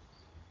them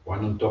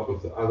one on top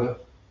of the other.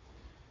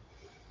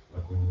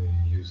 Like when we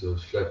use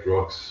those flat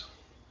rocks,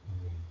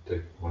 you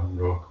take one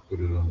rock, put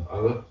it on the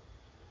other,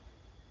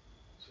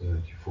 so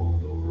that you form a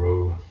little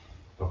row,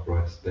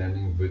 upright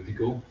standing,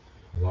 vertical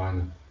line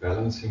of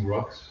balancing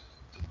rocks.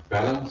 It's a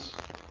balance,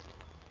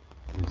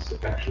 it's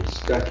the actual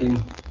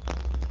stacking.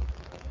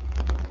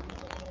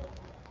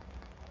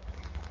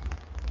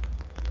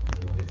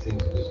 And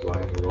things are just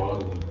lying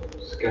around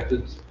and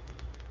scattered,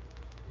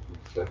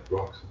 flat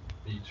rocks on the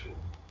beach or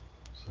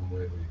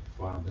somewhere where you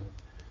find them.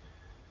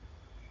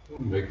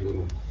 Make a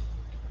little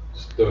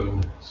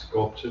stone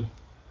sculpture,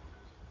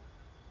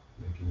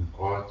 making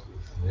art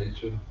with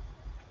nature,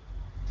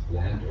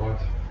 land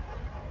art.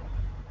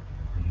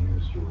 You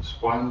use your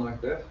spine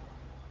like that.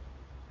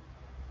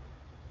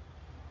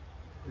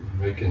 You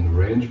make an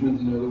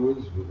arrangement, in other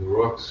words, with the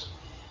rocks,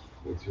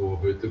 with your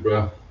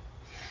vertebra,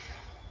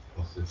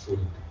 as they fall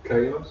into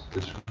chaos,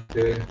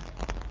 disrepair.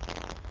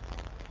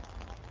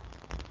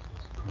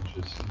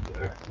 Conscious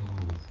interacting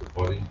with the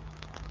body.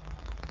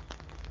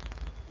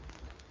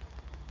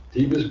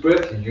 Deepest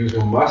breath, you use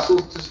your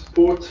muscles to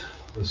support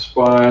the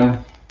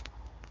spine.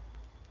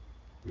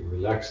 You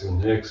relax the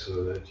neck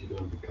so that you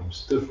don't become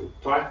stiff or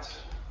tight,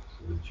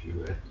 so that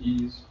you're at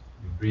ease.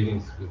 You're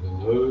breathing through the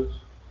nose.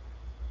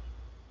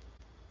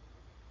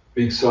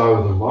 Big sigh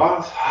with the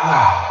mouth.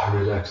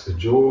 Relax the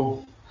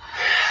jaw.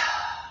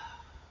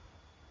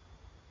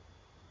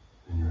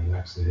 And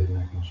relax the head,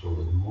 neck and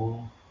shoulders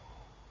more.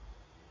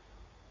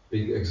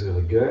 Big exhale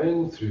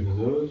again through the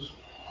nose.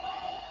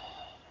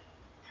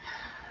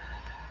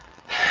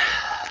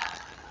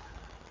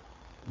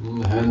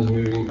 And the hands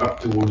moving up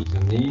towards the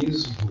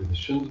knees where the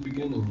shins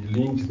begin, and you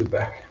lean to the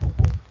back.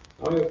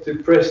 Now you have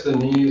to press the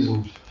knees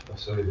and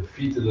the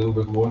feet a little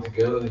bit more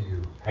together.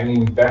 You're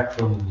hanging back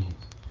from the knees.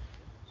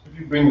 So if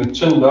you bring the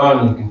chin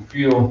down, you can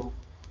feel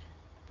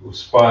your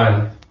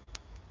spine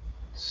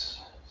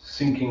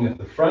sinking at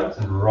the front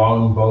and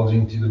round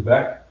bulging to the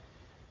back.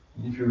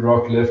 And if you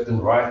rock left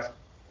and right,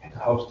 it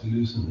helps to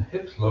loosen the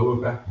hips, lower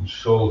back and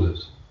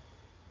shoulders.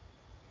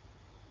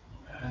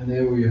 And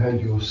there where you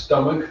had your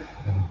stomach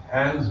and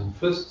hands and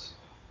fists,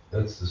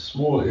 that's the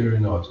small area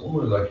now. It's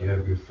almost like you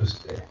have your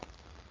fist there.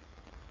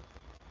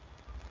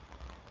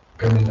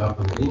 Coming up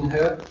on the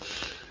inhale,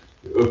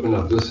 you open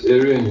up this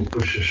area and you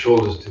push your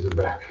shoulders to the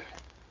back.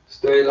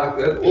 Stay like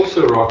that,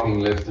 also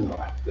rocking left and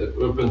right. That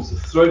opens the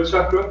throat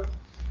chakra,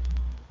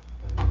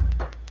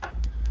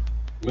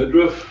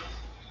 midriff,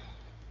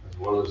 as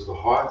well as the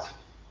heart.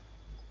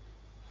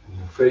 And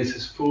your face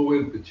is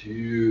forward, but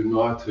you're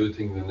not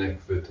hurting the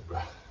neck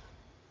vertebra.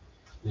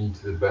 Lean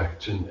to the back,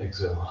 chin,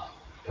 exhale,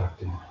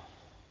 tucked in.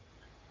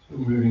 So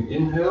moving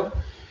inhale,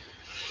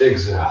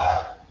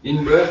 exhale,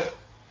 in breath,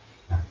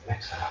 and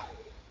exhale.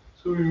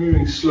 So we're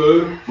moving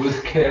slow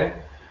with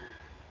care,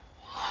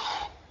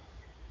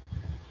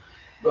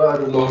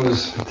 but along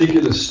this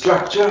particular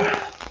structure,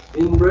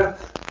 in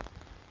breath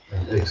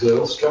and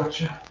exhale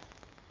structure,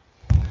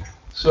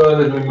 so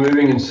that we're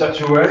moving in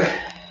such a way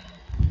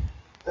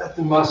that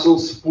the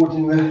muscles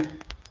supporting the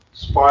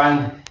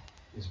spine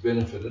is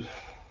benefited.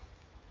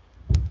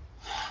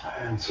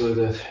 And so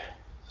that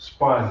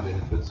spine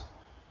benefits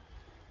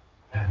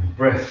and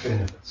breath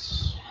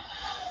benefits.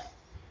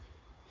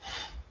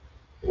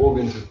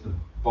 Organs of the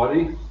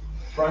body,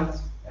 front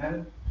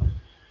and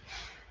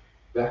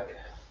back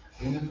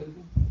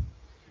benefiting.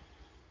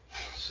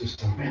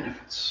 System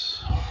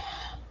benefits.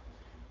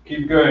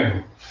 Keep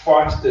going,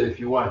 faster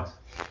if you want.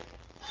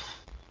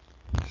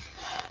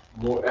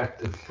 More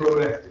active,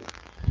 proactive.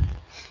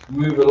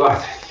 Move a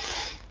lot.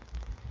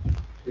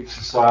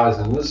 Exercise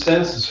in this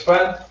sense is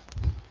fun.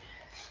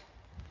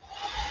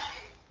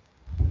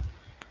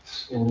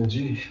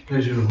 Energy,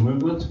 pleasure of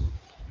movement.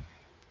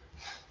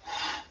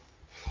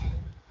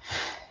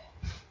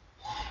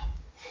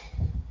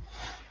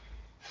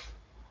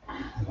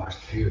 Last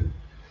few.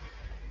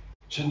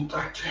 Chin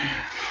tucked,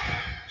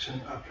 chin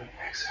up and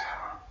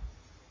exhale.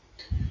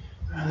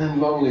 And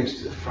then long legs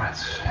to the front,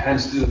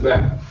 hands to the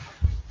back.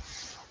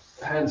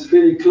 Hands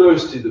fairly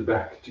close to the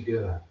back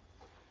together.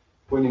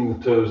 Pointing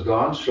the toes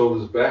down,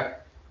 shoulders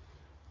back.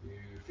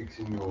 You're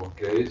fixing your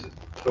gaze at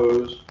the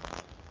toes.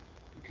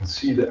 You can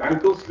see the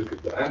ankles, look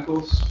at the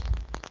ankles.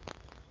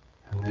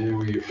 And there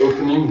where you're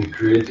opening, you're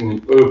creating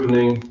an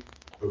opening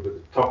over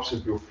the tops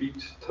of your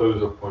feet,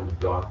 toes are pointed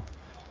down.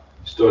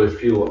 You start to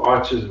feel the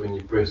arches when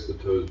you press the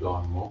toes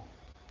down more.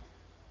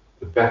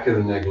 The back of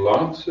the neck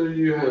long, so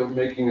you are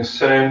making the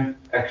same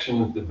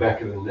action at the back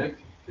of the neck,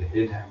 the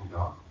head hanging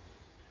down.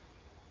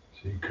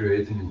 So you're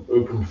creating an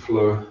open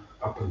flow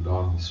up and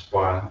down the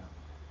spine,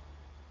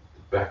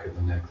 the back of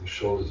the neck, the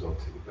shoulders are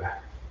to the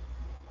back.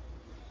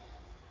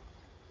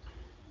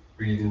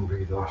 Breathe in,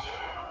 breathe out.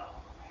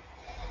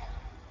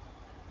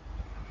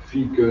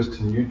 Feet goes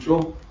to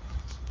neutral.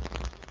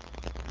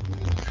 And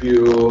you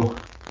feel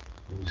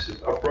when you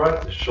sit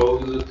upright, the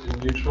shoulders are to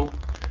neutral.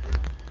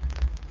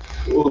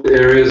 All the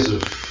areas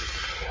of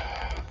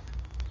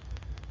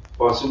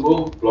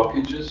possible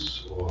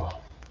blockages or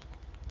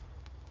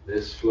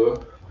less flow,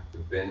 like the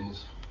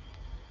bends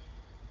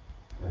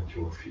at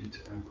your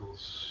feet,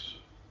 ankles,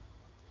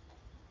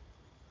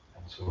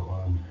 and so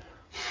on.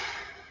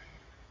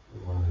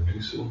 We want to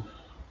loosen.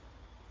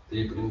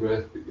 Deep in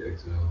breath, big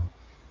exhale.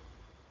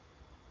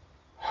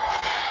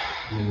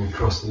 And then we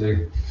cross the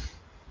leg.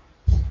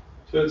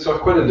 So it's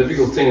quite a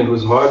difficult thing. It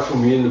was hard for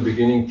me in the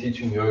beginning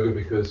teaching yoga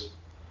because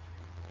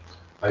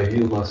I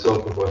healed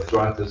myself of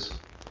arthritis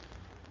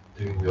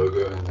doing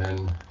yoga, and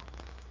then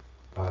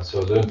so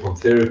I learned from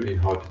therapy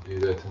how to do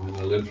that, and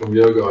then I learned from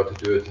yoga how to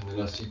do it, and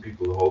then I see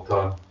people the whole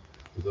time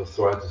with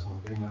arthritis, and I'm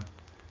being like,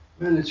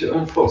 man, it's your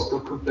own fault,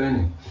 stop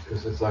complaining,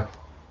 because it's like,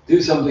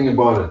 do something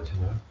about it,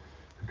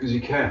 because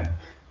you can,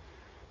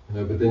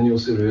 but then you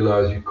also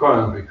realize you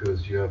can't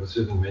because you have a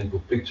certain mental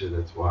picture.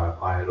 That's why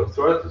I had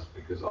arthritis,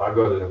 because I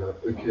got it, I go,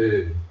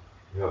 okay,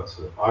 yeah,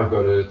 so I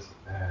got it,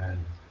 and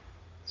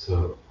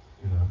so,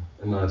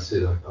 and I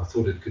said, I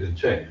thought it couldn't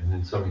change, and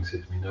then something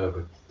said to me, no,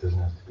 but it doesn't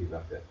have to be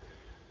like that.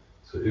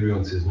 So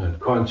everyone says, no, it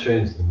can't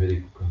change the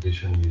medical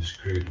condition, you're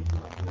screwed. And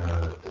I'm like,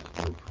 no, that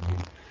doesn't work for me.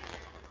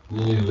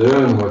 And you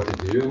learn what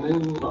to do, and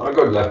then I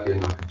got lucky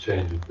and I could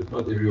change it, but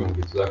not everyone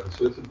gets lucky.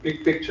 So it's a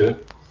big picture,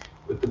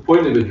 but the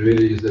point of it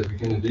really is that we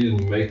can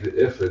indeed make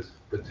the effort,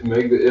 but to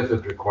make the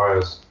effort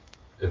requires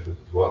effort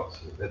as well.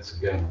 So that's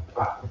again,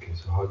 okay,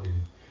 so how do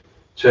you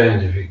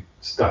change if you're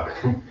stuck?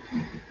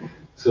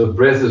 So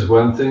breath is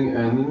one thing,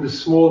 and then the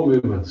small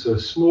movement. So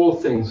small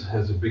things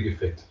has a big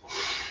effect.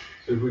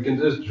 So if we can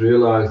just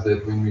realize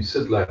that when we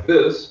sit like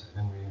this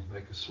and we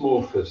make a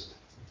small fist,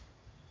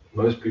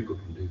 most people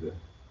can do that.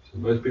 So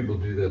most people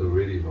do that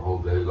already the whole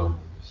day long.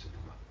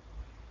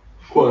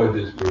 Quiet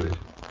desperation.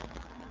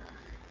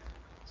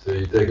 So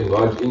you take a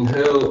large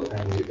inhale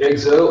and you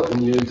exhale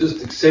and you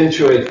just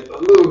accentuate a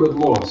little bit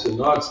more. So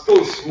now it's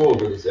still small,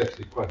 but it's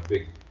actually quite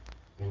big.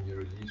 And you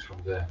release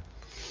from there.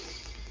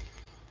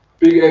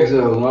 Big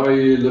exhale. Now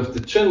you lift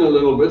the chin a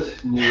little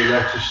bit and you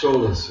relax your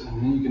shoulders.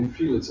 And then you can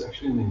feel it's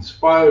actually an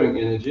inspiring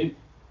energy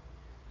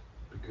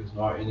because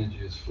now energy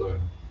is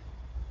flowing.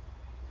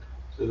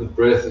 So the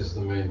breath is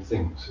the main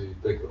thing. So you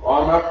take the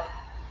arm up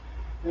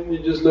and you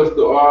just lift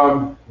the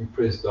arm, you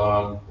press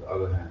down the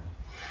other hand.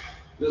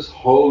 Just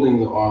holding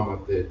the arm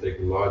up there, take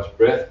a large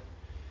breath.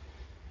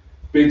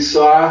 Big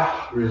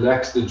sigh,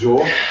 relax the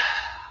jaw.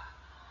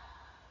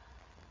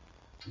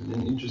 And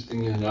then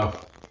interestingly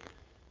enough,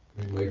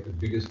 we make the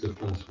biggest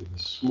difference with the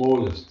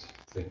smallest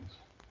things.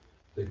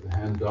 Take the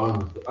hand down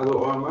with the other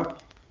arm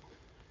up.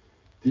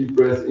 Deep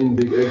breath in,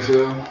 big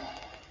exhale.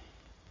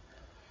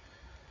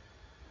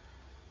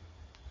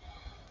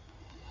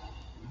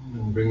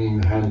 And bringing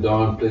the hand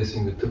down,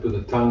 placing the tip of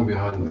the tongue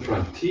behind the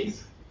front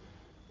teeth.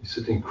 You're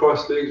sitting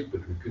cross-legged,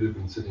 but we could have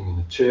been sitting in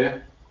a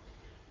chair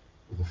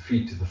with the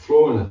feet to the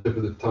floor and the tip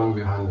of the tongue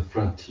behind the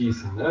front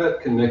teeth. And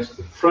that connects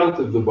the front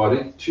of the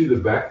body to the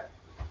back,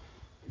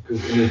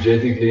 because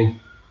energetically,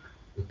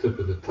 the tip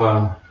of the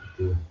tongue,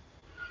 the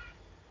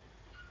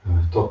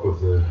top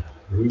of the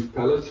roof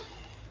palate,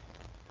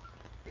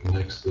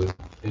 connects the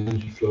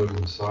energy flow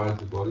inside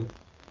the body.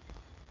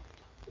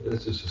 So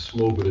that's just a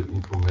small bit of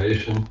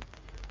information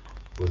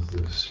with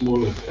the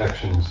smallest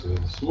actions. So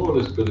the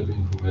smallest bit of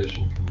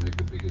information can make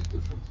the biggest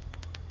difference.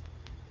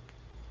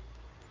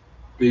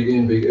 Big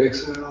in, big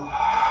exhale.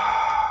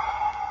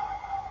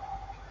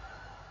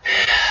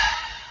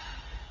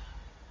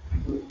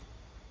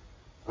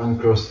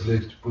 Uncross the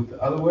legs to put the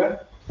other way.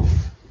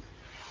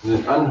 And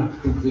then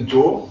unhook the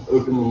jaw,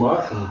 open the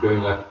mouth, and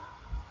going like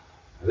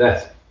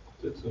that.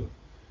 That's one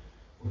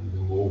of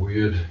the more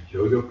weird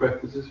yoga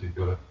practices. You've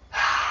got to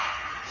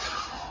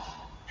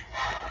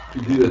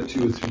you do that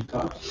 2 or 3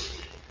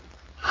 times.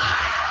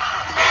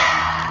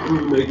 Then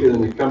you make it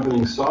an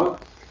accompanying sound.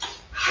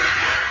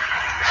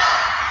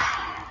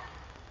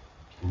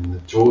 And the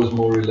jaw is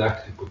more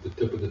relaxed. You put the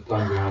tip of the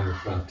tongue behind the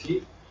front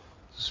teeth.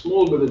 It's a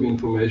small bit of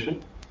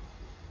information.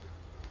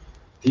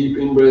 Deep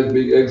in breath,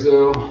 big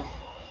exhale. A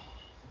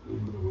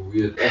little bit of a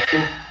weird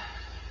action.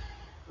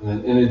 And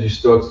then energy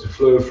starts to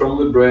flow from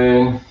the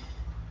brain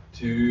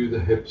to the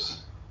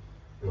hips.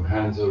 Your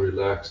hands are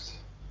relaxed.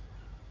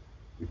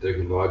 You take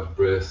a large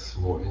breath,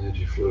 more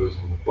energy flows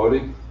in the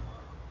body.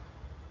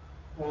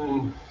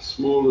 And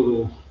small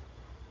little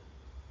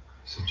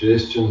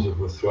suggestions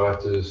of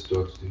arthritis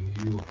starts to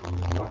heal from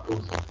the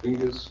knuckles and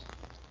fingers.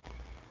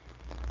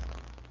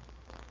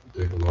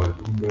 You take a large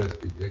in-breath,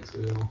 big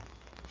exhale.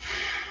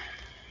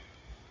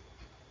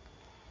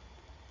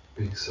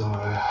 Big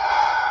sigh.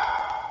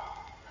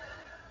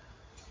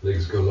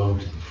 Legs go long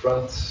to the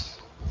front.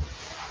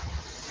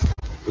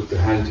 Put the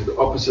hand to the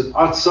opposite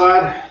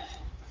outside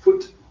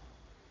foot.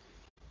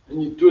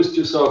 And you twist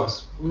yourself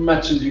as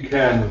much as you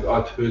can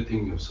without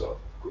hurting yourself.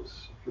 Of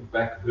course, if your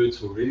back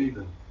hurts already,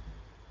 then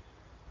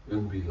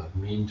don't be like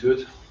mean to it.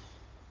 If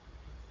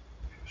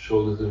your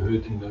shoulders are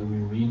hurting, don't be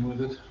mean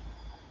with it.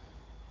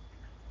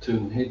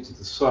 Turn the head to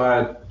the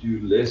side,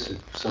 do less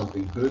if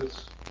something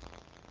hurts.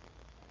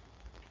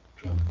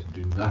 Trying to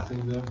do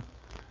nothing though.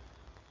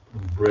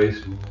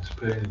 Embracing this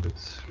pain,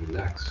 but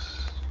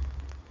relax.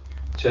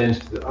 Change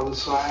to the other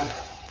side.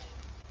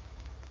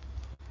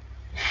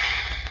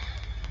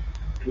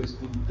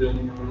 Twisting,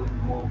 turning a little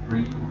more,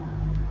 breathing.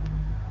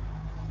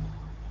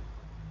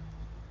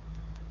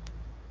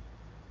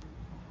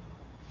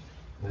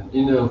 Then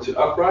inhale to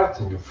upright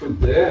and your foot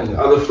there, and the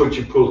other foot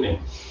you pull in.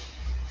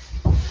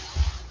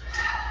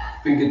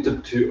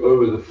 Fingertip to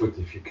over the foot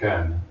if you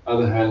can.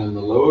 Other hand on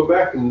the lower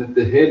back, and let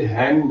the head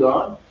hang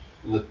down,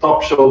 and the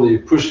top shoulder you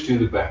push to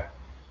the back.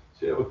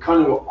 So you have a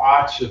kind of an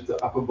arch of the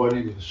upper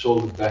body with the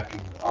shoulder back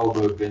and the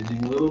elbow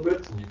bending a little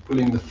bit, and you're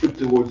pulling the foot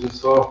towards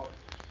yourself.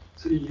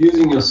 So you're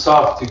using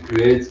yourself to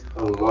create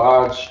a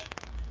large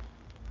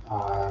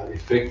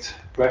effect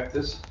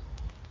practice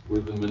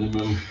with the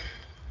minimum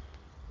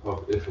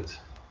of effort.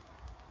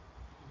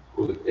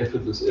 Call it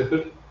effortless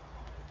effort.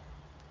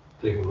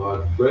 Take a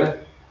large breath.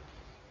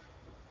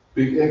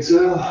 Big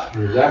exhale.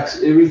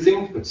 Relax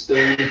everything, but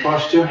stay in the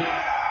posture.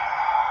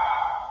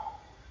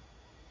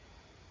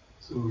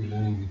 So we're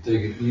learning to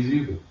take it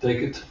easy, but take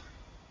it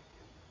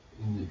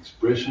in the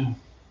expression.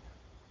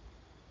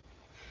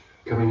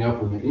 Coming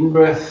up on the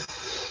in-breath.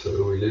 So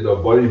we let our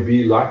body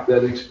be like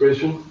that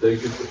expression.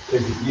 Take it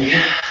easy.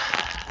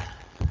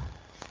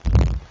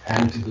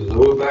 Hand to the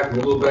lower back,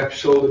 middle back,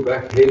 shoulder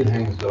back, head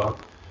hangs down.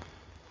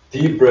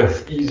 Deep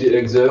breath, easy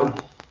exhale.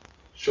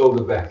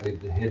 Shoulder back,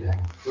 let the head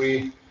hang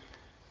free.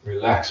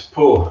 Relax,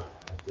 pull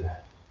at the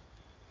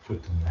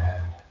foot and the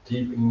hand.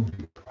 Deep in,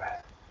 deep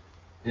breath.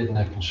 Head,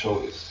 neck and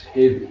shoulders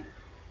heavy.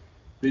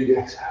 Big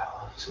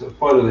exhale. So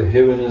part of the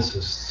heaviness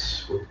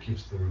is what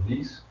keeps the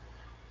release.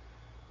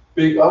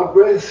 Big out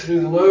breath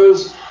through the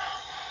nose.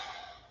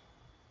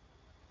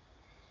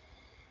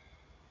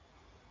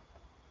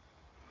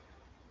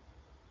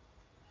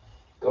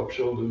 Top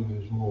shoulder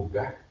moves more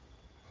back.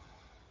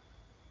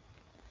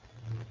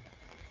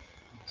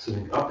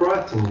 Sitting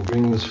upright, and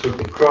bring this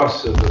foot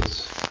across so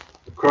that's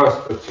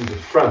across but to the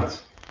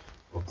front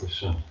of the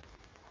shin.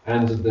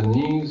 Hands at the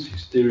knees, you're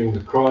steering the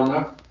crown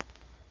up.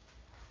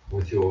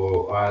 With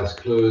your eyes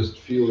closed,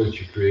 feel that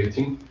you're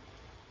creating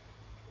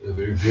a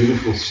very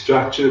beautiful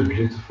structure.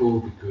 Beautiful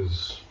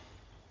because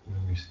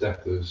when we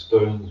stack those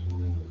stones,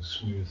 and then those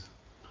smooth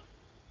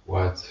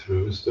white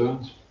river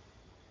stones,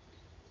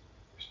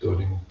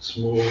 starting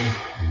small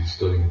and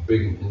starting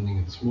big and ending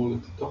it small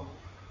at the top.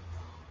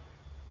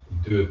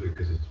 We do it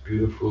because it's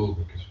beautiful,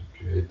 because we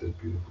create that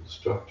beautiful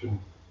structure,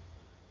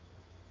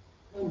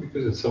 and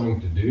because it's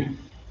something to do.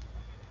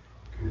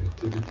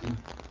 Creativity.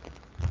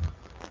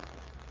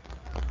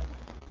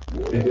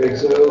 Big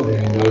exhale,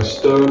 leaving no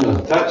stone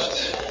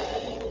untouched,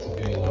 to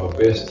be in our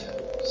best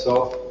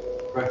self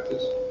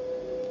practice.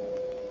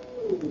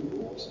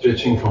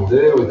 Stretching from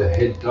there with the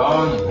head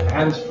down and the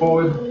hands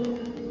forward.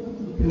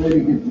 Maybe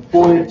get the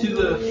forehead to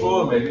the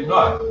floor, maybe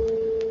not.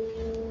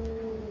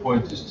 The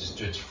point is to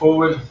stretch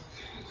forward,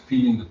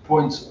 feeling the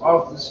points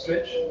of the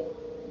stretch,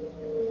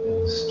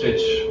 and the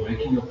stretch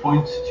making a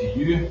point to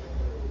you.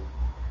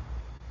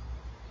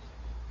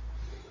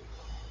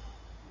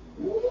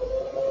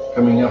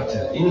 Coming up to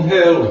the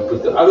inhale, we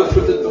put the other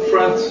foot at the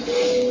front,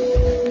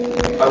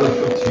 other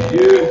foot to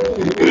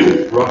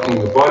you, rocking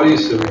the body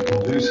so we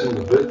can loosen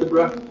the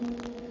vertebra.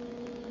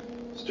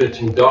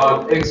 Stretching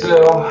down,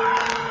 exhale.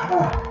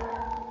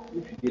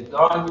 If you get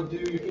down, you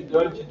do. If you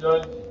don't, you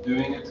don't. You're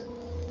doing it.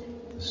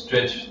 The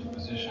stretch, the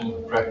position,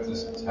 the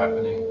practice, it's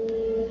happening.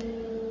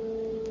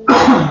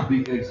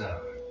 Big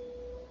exhale.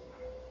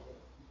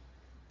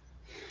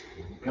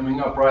 Coming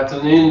up right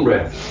on the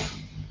in-breath.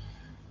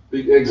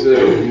 Big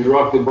exhale. You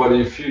rock the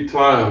body a few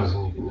times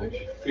and you can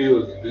actually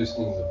feel it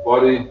loosening the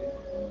body.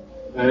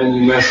 And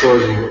you're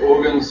massaging the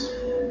organs.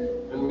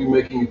 And we're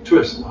making a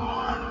twist.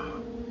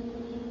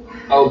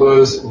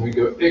 Elbows, and we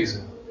go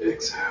exhale,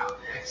 exhale,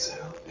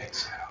 exhale,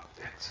 exhale,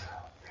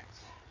 exhale,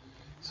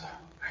 exhale,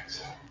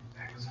 exhale,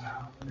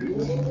 exhale.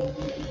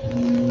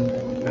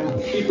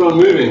 And keep on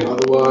moving,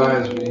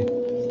 otherwise we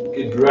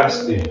get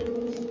rusty.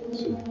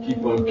 So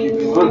keep on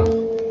keeping on,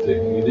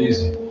 taking it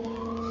easy,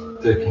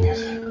 taking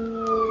it.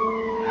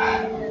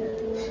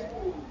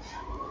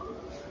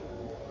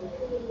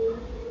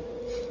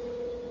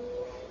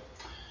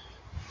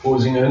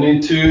 Pausing only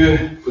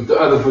to put the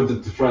other foot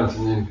at the front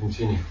and then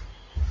continue.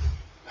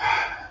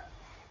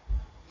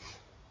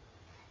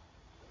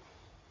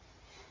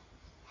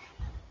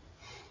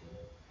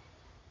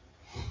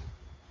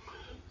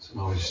 So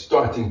now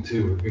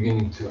we're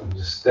beginning to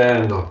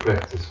understand our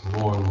practice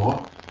more and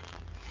more.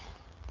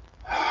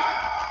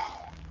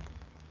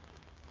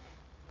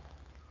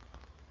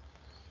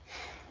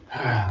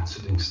 And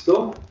sitting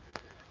still.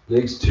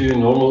 Legs to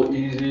normal,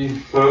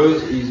 easy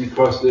pose, easy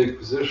cross-leg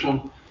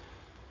position.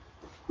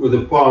 With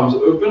the palms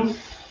open.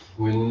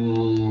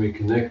 When we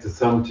connect the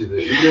thumb to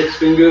the index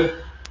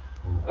finger,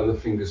 and the other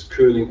fingers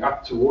curling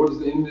up towards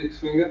the index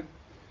finger.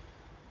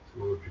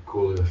 So what we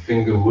call a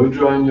finger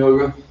mudra in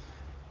yoga.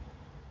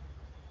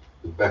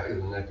 The back of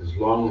the neck is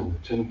long and the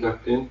chin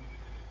tucked in.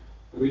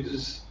 And we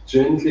just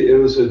gently,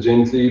 ever so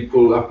gently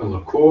pull up on the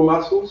core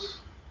muscles.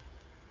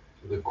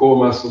 So the core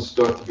muscles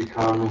start to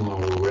become in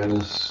our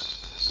awareness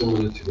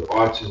similar to the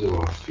arches of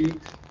our feet.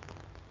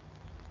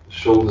 The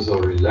shoulders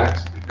are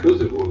relaxed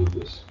because of all of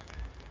this.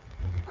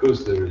 And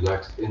because they're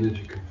relaxed,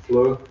 energy can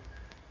flow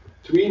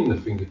between the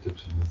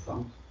fingertips and the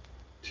thumbs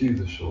to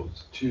the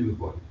shoulders, to the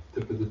body.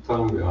 Tip of the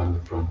tongue behind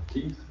the front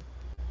teeth.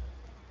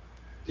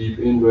 Deep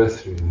in-breath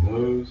through the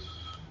nose.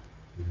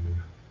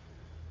 You're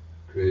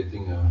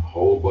creating a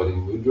whole body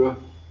mudra.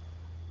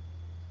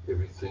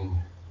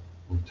 Everything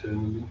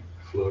internally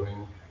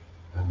flowing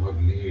and not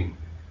leaving.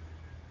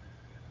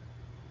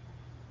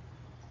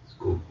 It's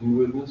called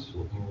inwardness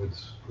or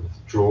inwards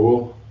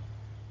withdrawal.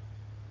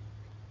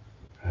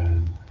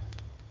 And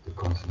the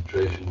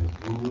concentration is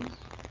inwards.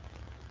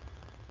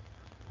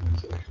 And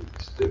it's actually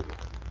the step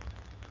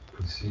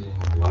preceding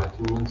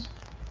enlightenment.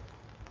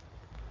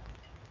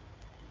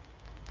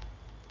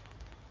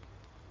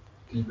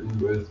 Deep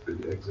in-breath,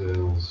 big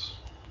exhales.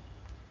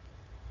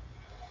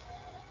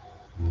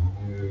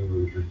 And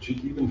you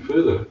retreat even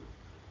further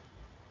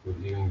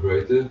with even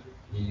greater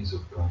ease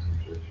of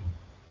concentration.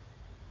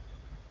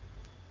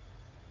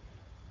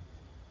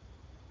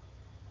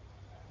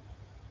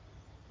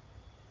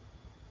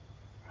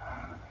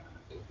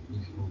 Take an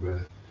easy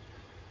in-breath.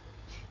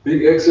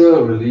 Big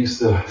exhale, release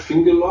the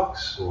finger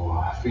locks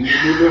or finger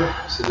lever,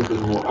 sit a bit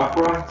more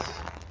upright.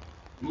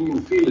 You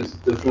can feel it's a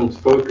different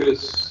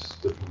focus,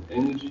 different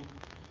energy.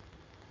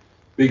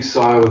 Big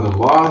sigh with the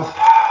mouth.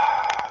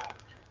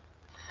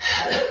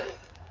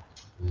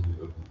 And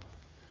you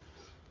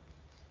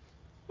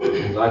open.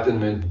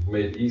 Enlightenment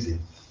made easy.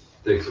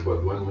 Takes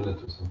about 1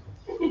 minute or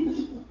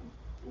something.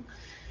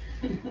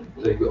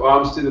 Take the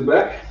arms to the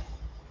back,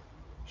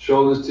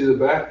 shoulders to the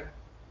back.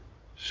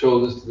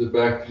 Shoulders to the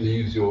back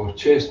leaves your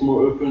chest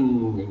more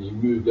open when you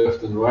move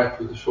left and right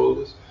with the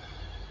shoulders.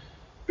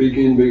 Big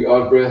in, big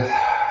out breath.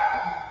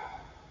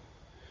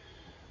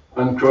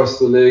 Uncross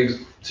the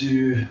legs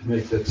to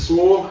make that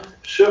small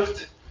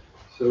shift.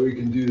 So we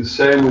can do the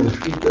same with the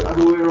feet the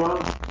other way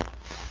around,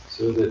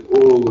 so that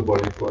all the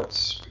body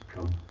parts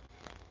become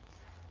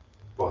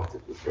part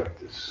of the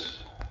practice.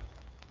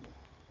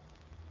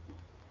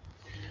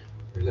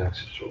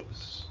 Relax your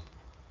shoulders.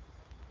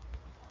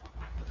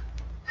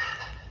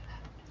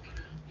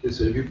 Okay,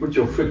 so if you put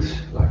your foot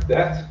like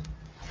that,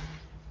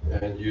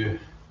 and you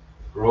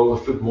roll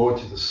the foot more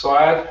to the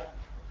side,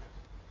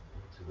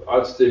 to the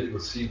out step, you'll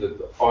see that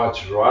the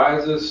arch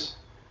rises.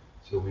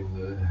 So when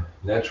the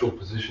natural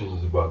position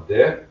is about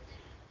there,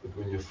 but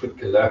when your foot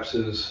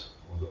collapses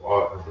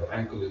or the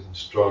ankle isn't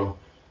strong,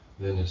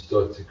 then it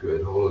starts to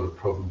create a whole lot of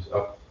problems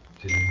up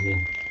to the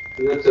knee.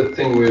 So that's a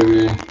thing where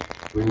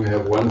when we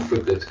have one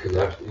foot that's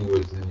collapsed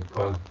inwards, then you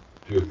can't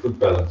do a foot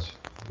balance,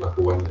 like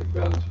a one-leg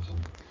balance or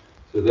something.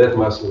 So that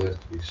muscle has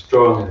to be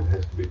strong and it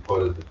has to be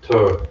part of the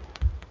toe.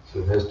 So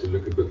it has to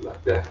look a bit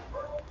like that.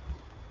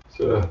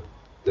 So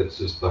that's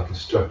just like a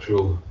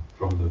structural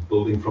from the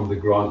building from the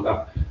ground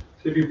up.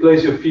 So if you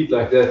place your feet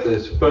like that, they're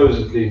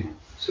supposedly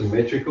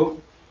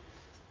symmetrical.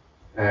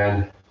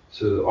 And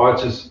so the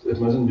arches, it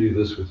mustn't do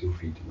this with your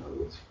feet, in other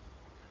words.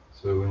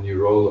 So when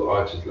you roll the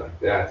arches like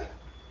that,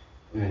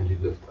 and you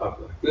lift up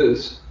like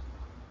this,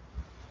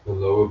 the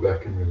lower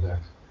back can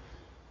relax.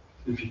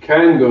 If you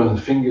can go on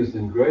the fingers,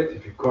 then great.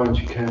 If you can't,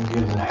 you can be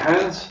on the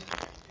hands.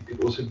 You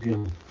could also be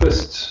on the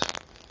fists.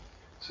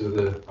 So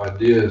the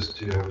idea is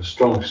to have a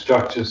strong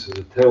structure so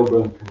the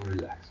tailbone can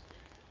relax.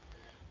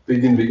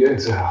 Big in, big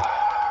exhale.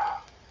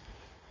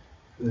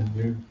 Then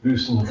you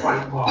loosen the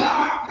body more.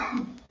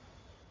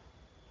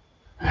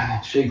 And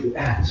then shake the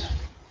hands.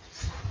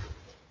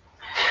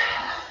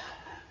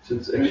 So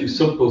it's actually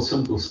simple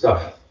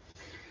stuff.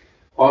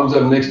 Arms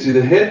up next to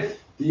the head.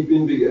 Deep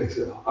in, big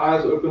exhale.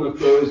 Eyes open or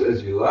closed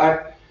as you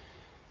like.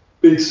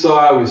 Big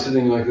sigh. We're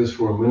sitting like this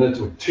for a minute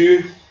or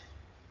two.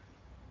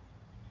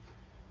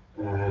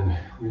 And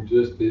we're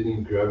just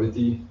letting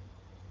gravity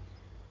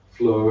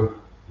flow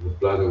the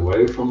blood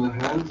away from the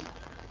hand.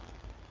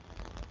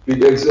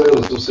 Big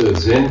exhale is also a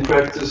Zen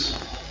practice.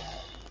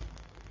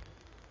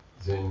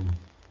 Zen,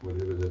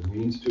 whatever that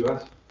means to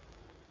us.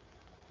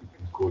 You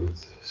can call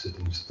it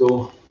sitting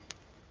still.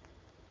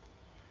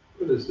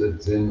 What is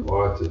that Zen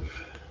art of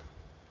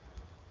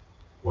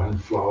one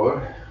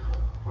flower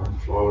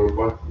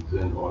pot,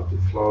 Zen art of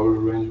flower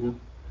arrangement?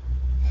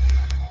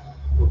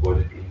 The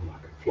body being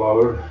like a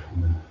flower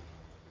in a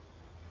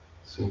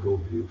single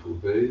beautiful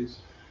vase.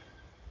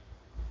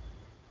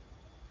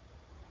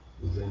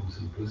 Zen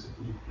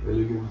simplicity,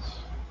 elegance,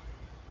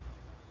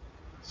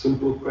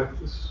 simple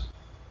practice.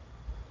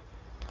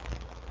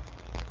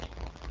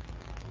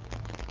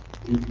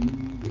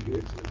 Deep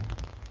exhale.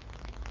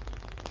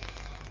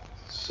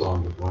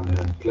 Sound of one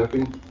hand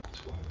clapping,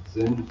 that's why it's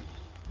Zen.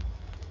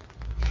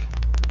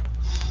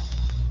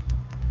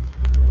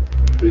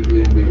 Big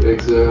in, big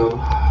exhale.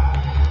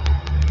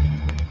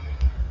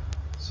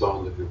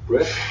 Sound of your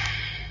breath.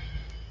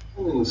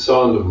 And then the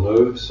sound of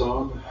no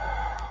sound.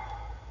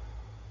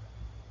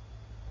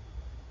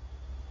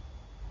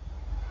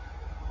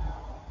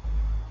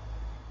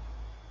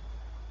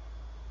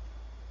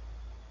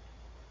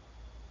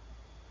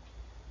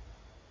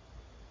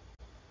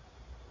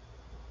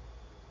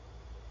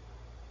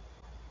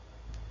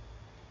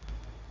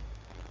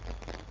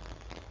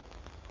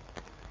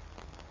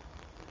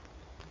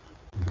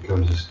 It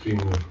becomes a stream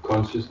of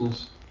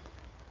consciousness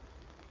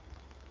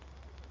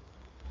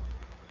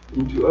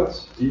into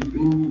us. Deep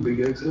in, big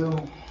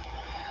exhale.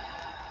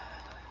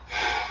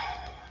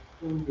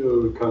 And we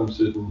overcome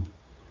certain,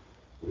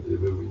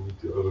 whatever we need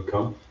to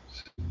overcome,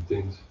 certain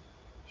things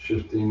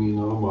shifting in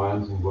our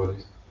minds and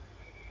bodies.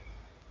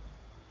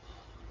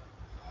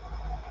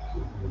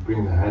 So we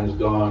bring the hands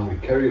down, we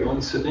carry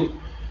on sitting,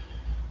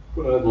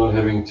 but not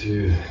having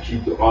to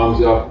keep the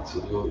arms out, it's a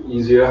little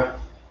easier.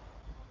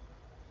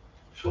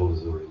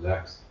 Shoulders are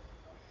relaxed.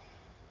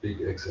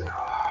 Big exhale.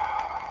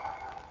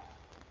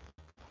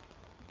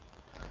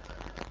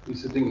 We're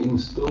sitting in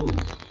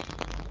stillness.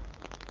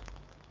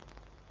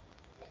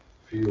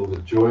 Feel the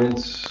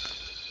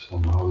joints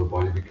and how the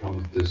body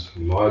becomes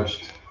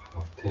dislodged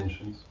of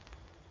tensions.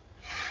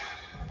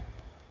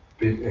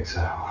 Big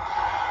exhale.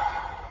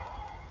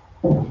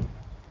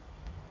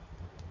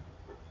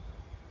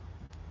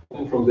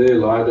 And from there,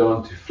 lie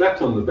down to flat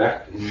on the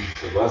back in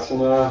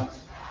Savasana,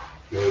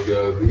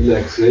 yoga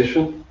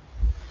relaxation,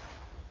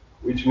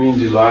 which means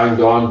you're lying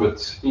down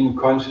but in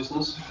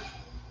consciousness.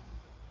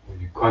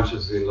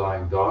 consciously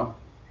lying down.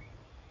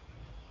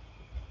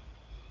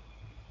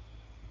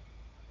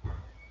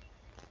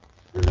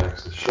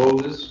 Relax the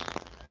shoulders.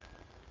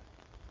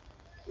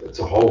 It's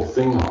a whole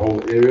thing, a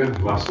whole area,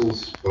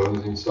 muscles,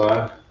 bones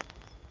inside,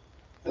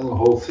 and the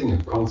whole thing,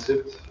 a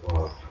concept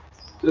of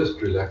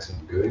just relaxing,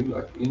 going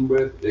like in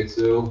breath,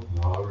 exhale,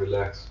 now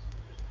relax.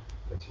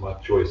 That's my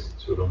choice,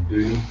 that's what I'm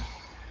doing.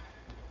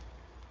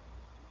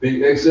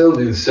 Big exhale,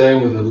 do the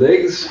same with the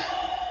legs.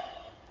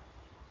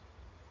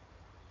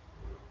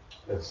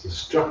 That's the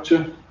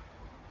structure.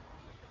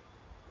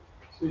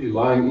 So you're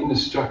lying in a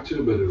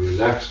structure, but a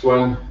relaxed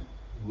one,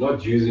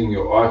 not using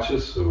your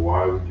arches, so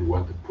why would you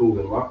want to pull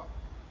them up?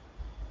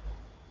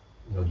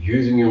 Not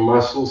using your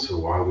muscles, so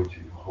why would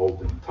you hold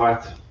them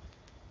tight?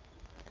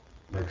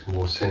 Makes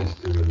more sense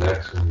to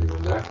relax when you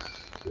relax.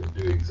 So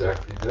do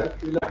exactly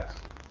that, relax.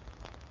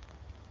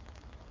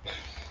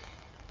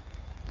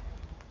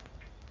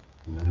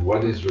 And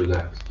what is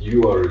relaxed?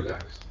 You are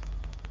relaxed.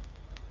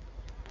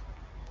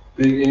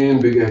 Big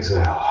in, big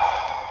exhale.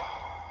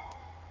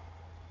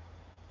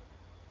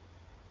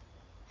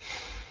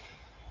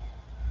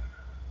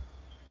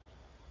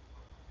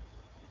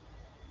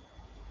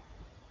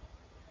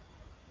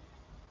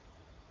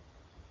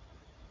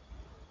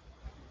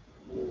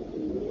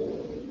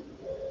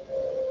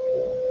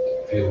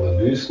 Feel the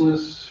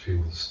looseness,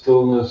 feel the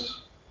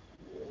stillness.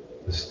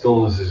 The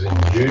stillness is in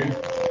you.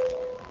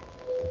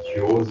 It's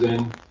yours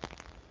then.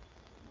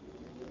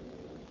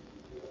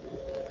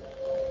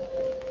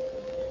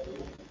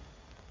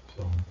 So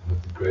I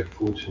have the great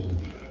fortune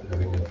of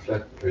having a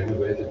flat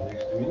renovated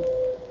next to me.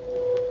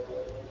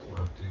 So I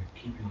have to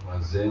keep in my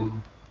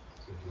zen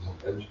so it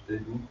doesn't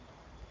agitate me.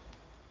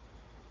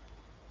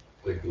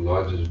 Take the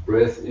largest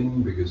breath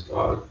in, biggest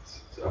out.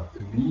 It's up to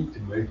me to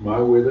make my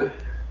weather.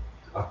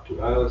 It's up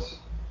to us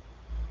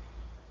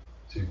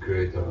to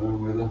create our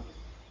own weather,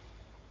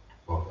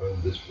 our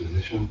own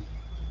disposition.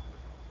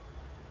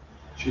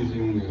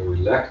 Choosing a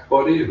relaxed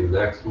body, a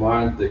relaxed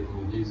mind,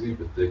 taking it easy,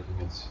 but taking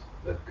it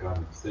that kind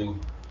of thing.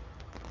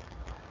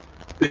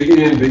 Big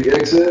in, big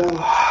exhale.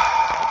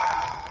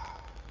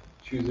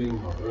 Choosing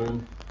our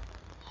own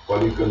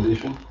body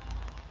condition.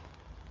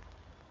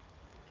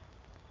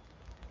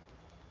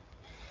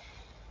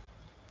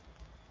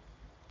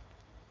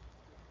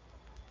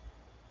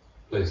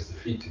 Place the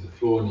feet to the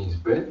floor, knees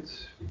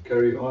bent. We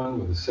carry on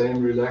with the same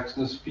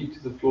relaxedness, feet to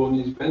the floor,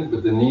 knees bent,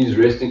 but the knees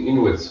resting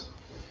inwards.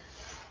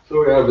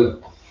 So we have a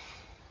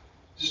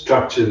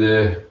structure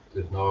there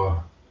that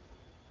now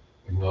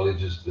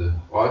acknowledges the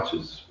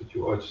arches, but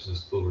your arches are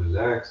still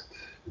relaxed,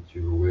 but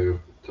you're aware of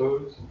the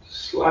toes, and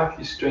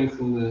slightly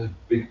strengthen the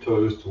big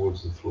toes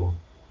towards the floor.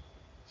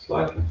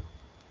 Slightly.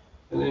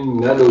 And in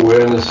that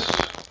awareness,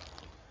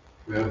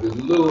 we have a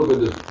little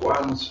bit of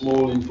one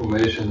small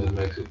information that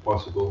makes it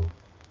possible,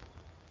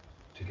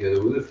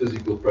 together with a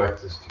physical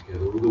practice,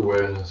 together with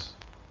awareness,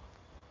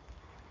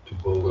 to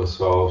build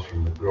ourselves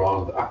from the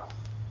ground up.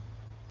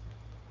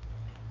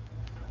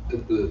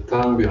 Put the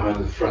tongue behind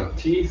the front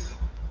teeth,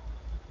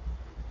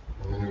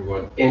 and then we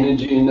want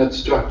energy in that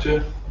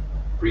structure.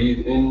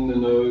 Breathe in the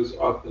nose,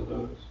 out the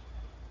nose.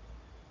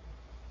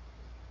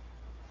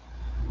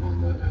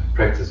 And the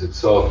practice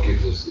itself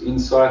gives us the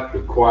insight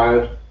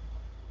required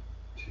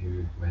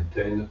to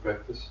maintain the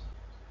practice.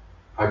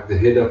 Hug the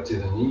head up to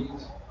the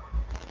knees.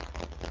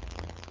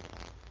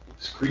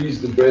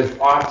 Squeeze the breath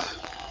out.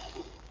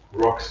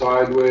 Rock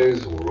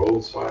sideways or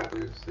roll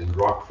sideways. Then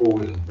rock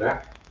forward and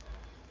back.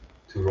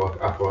 To rock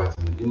upright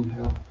and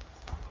inhale.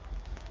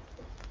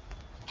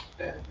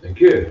 And thank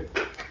you.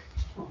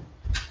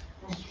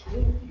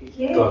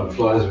 Time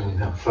flies when you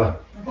have fun.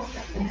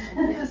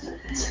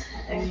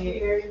 Thank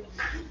you.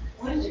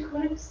 What did you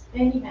call it?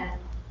 Bendy man.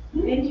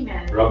 Bendy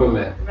man. Rubber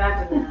man.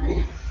 Rubber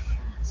man.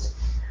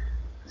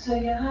 So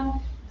Johann,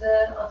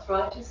 the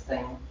arthritis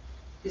thing,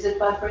 is it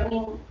by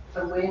bringing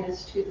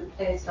awareness to the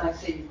place, like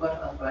say you've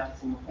got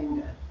arthritis in your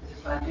finger, is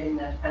it by doing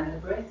that and the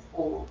breath,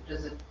 or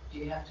do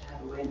you have to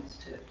have awareness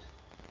to it?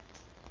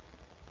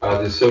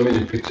 There's so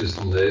many pictures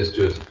and layers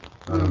to it,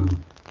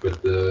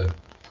 but the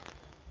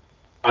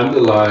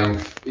underlying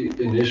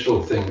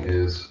initial thing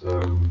is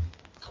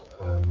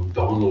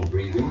abdominal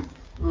breathing,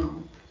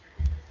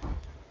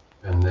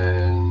 and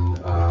then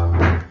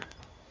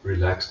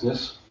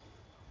relaxedness,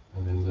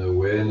 and then the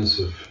awareness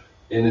of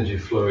energy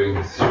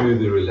flowing through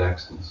the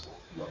relaxedness.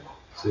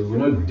 So we're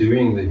not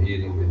doing the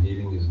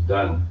healing is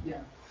done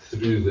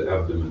through the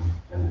abdomen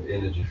and the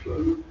energy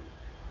flow.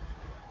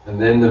 And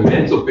then the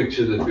mental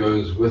picture that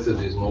goes with it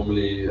is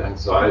normally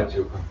anxiety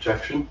or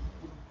contraction,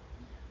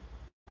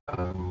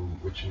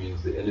 which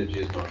means the energy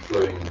is not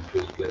flowing in the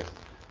first place.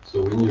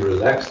 So when you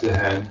relax the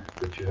hand,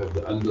 but you have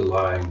the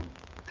underlying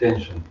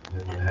tension,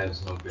 then the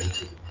hand's not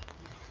benefiting.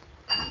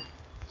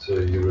 So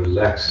you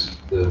relax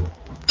the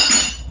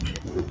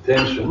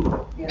tension,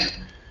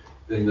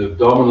 then the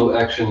abdominal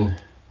action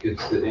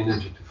gets the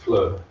energy to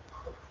flow,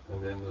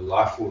 and then the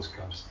life force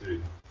comes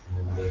through. And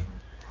then the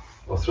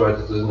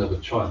arthritis doesn't have a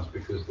chance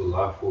because the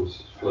life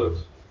force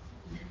flows.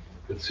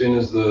 As soon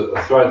as the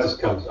arthritis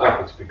comes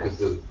up, it's because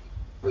the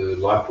the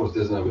life force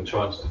doesn't have a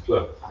chance to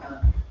flow.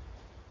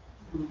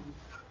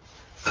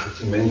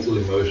 It's a mental,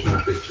 emotional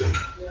picture.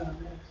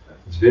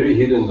 It's very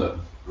hidden though.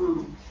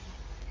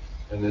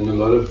 And then a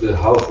lot of the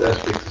health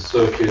aspects are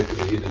so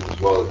carefully hidden as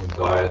well, in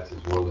diet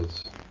as well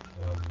as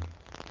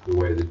the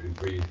way that we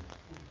breathe.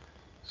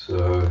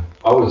 So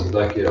I was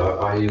lucky,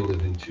 I healed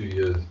it in 2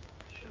 years.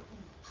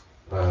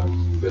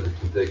 But it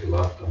can take a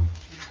lifetime.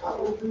 How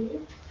old are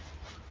you?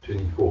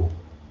 24.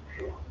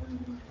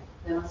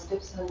 Now my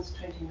stepson's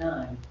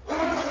 29.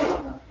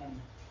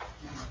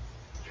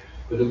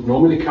 But it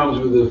normally comes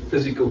with a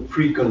physical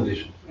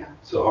precondition. Yeah.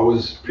 So I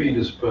was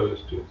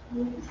predisposed to it.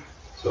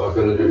 So I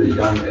got it at a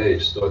young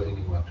age, starting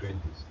in my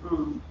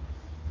 20s.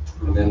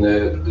 And then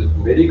the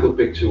medical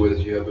picture was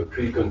you have a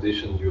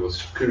precondition, you're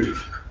screwed.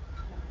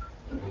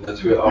 And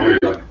that's where I was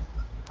like,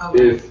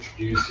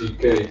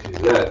 F-U-C-K to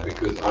that,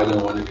 because I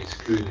don't want to be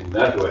screwed in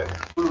that way.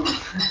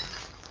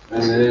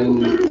 And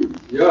then,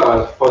 yeah,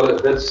 I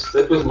followed,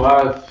 that was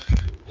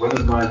one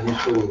of my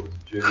initial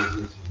journeys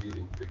into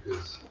healing,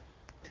 because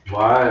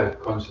my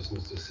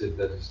consciousness just said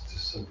that is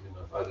just simply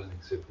not, I don't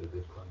accept that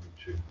can't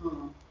be true.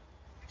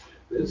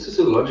 It's just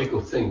a logical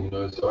thing,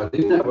 so I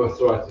didn't have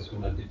arthritis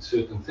when I did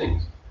certain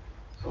things.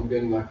 So I'm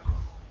going like,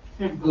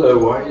 hello,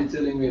 why are you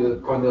telling me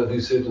that can't I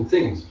do certain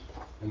things?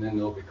 And then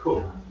they'll be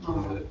cool.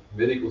 And the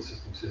medical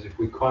system says if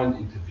we can't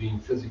intervene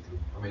physically,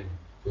 I mean,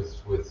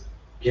 with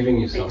giving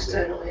you something,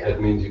 that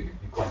means you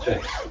can't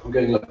change. I'm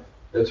going like,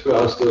 that's where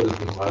I started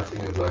with my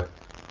thing of like,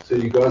 so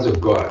you guys are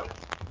God.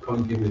 You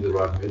can't give me the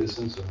right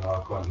medicine, so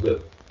now I can't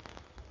live.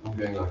 I'm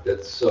going like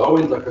that. So I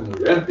went like on a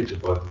rampage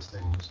about this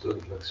thing and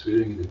started like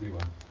swearing at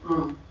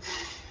everyone.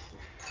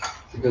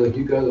 So go like,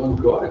 you guys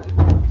aren't God.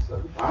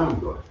 So I'm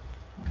God.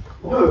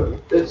 No,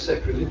 that's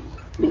sacrilege.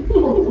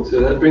 So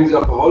that brings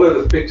up a whole lot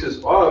of pictures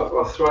of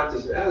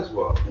arthritis as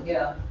well.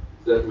 Yeah.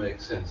 If that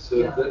makes sense.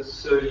 So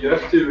so you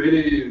have to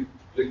really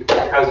look at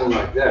your cousin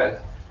like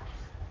that,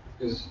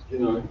 because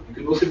you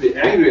could also be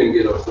angry and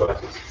get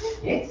arthritis.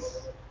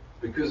 Yes.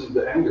 Because of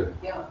the anger.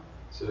 Yeah.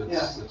 So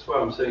that's why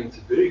I'm saying it's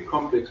a very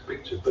complex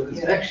picture, but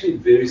it's actually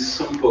very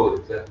simple,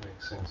 if that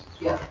makes sense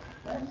as well.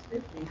 Yeah,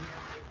 absolutely.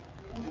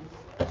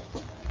 That's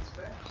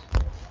great.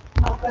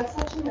 I've got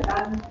such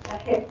a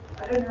hip.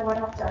 I don't know what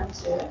I've done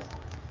to it.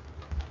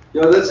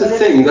 Yeah, that's the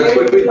thing. That's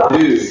what we blocked.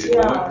 do.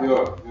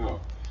 Yeah.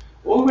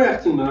 All we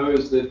have to know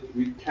is that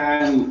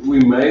we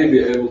may be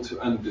able to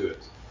undo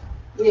it.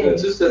 So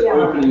it's just that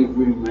opening,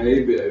 we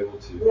may be able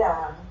to.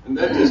 Yeah. And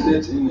that just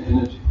gets in the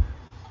energy.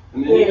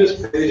 And then you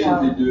just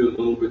patiently do a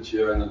little bit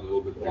here and a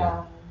little bit there.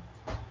 Yeah.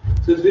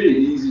 So it's very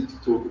easy to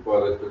talk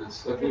about it, but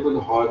it's like a little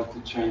bit harder to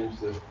change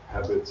the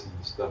habits and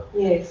the stuff.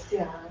 Yes,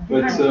 yeah.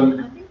 But I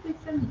think we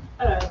can.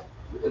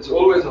 it's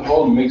always a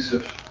whole mix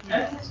of.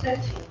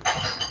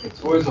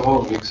 It's always a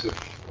whole mix of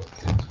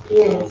things. But,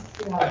 Yes,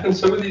 and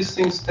some of these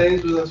things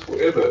stays with us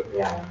forever.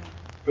 Yeah.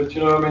 But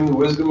the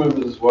wisdom of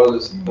it as well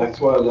is, that's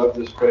why I love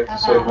this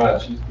practice so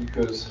much, is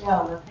because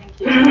Thank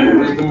you. the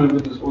wisdom of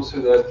it is also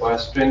that by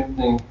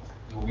strengthening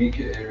the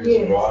weaker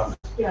areas around it,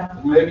 Yeah.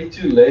 it may be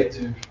too late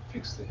to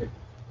fix the hip.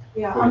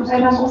 Yeah. For And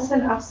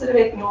instance. I've sort of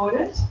ignored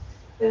it.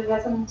 It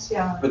wasn't,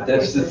 But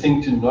that's the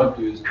thing to not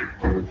do, is to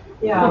ignore it.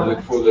 Yeah.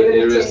 Look for the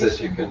areas that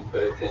you can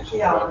pay attention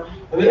Yeah. to.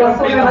 And then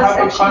don't be a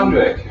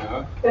hypochondriac,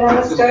 But I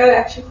must go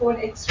actually for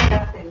an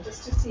extra thing,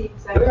 just to see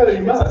exactly Yeah, you if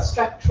it's a must. You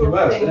structural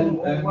must. thing And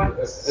or what.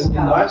 the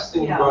nice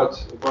thing about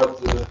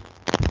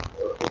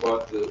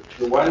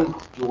the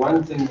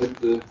one thing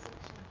that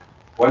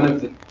one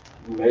of the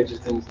major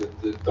things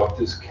that the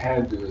doctors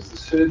can do is the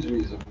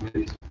surgeries of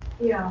medicine.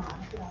 Yeah.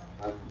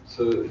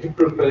 So hip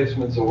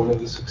replacements are one of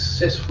the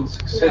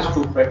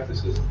successful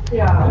practices.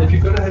 Yeah. And if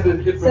you've got to have a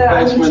hip So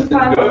I need replacement, to then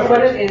find go out for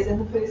what it. it is in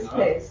the first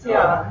place.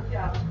 Yeah.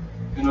 Yeah.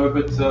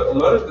 But a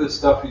lot of the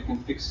stuff you can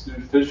fix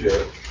through physio.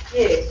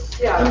 Yes.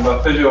 And Yeah.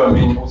 by physio, I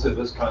mean also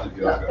this kind of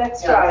yoga.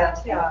 That's Yeah. right.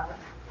 Yeah.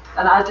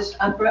 And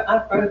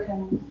I've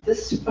broken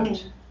this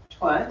foot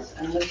twice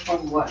and this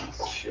one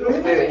once. Sure.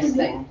 Various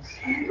things.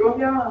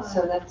 Yeah.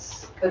 So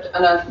that's good.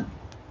 And I've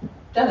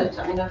done it.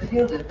 I mean, I've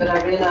healed it, but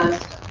I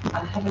realized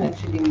I haven't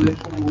actually been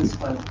working on this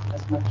one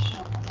as much.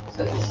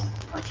 So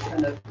I've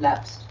kind of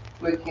lapsed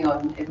working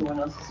on everyone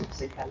else's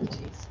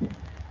physicalities.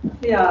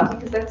 Yeah,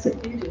 because that's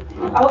what you do.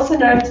 I also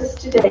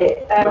noticed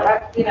today,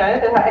 that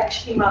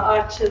my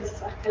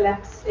arches are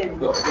collapsed in.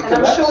 The And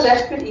I'm sure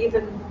that could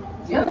even,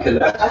 Yeah. The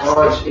collapsed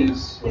arch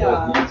is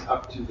what leads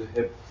up to the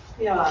hip.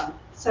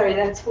 sorry,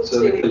 that's what's So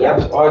the really,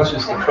 collapsed arch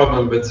is the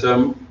problem, but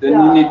then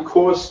you need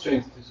core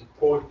strength to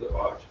support the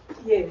arch.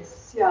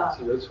 yes, yeah,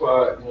 So that's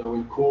why,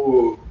 when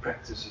core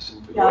practices and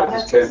Yeah, Pilates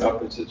that's came also-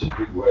 up in such a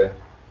big way, you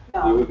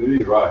yeah, were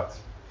very right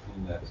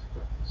in that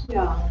practice.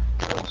 yeah,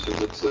 So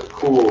that's a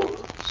core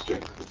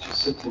strength, which is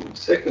sitting in the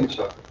second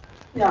chakra.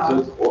 yeah, So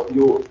it's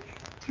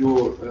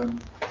your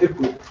hip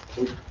would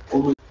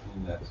almost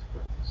in that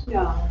practice.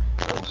 yeah,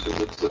 So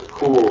that's the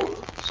core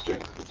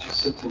strength, which is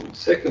sitting in the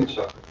second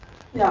chakra.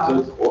 yeah, So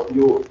it's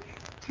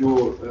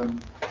your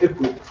hip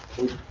would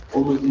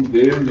almost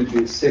invariably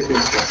be a second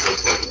chakra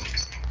problem.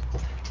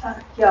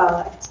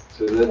 yeah,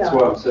 So that's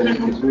why I'm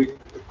saying, because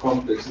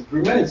complex. It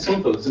remains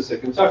simple. It's the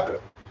second chakra.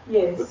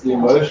 Yes. But the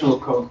emotional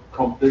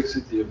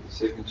complexity of the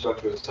second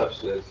chakra is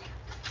such that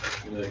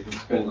you can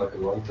spend like a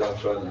long time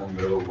trying to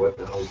unravel what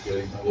the hell is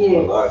going on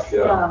in my life.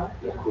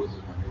 That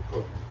causes my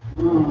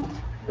problem.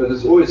 But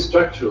it's always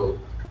structural.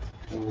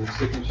 And the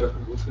second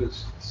chakra is also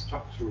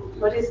structural.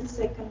 What is the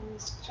second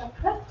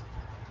chakra?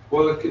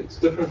 Well, it's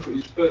different for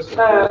each person.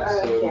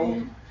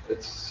 Okay.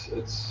 It's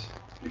if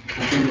you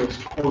can think of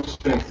core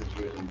strength is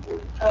really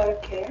important.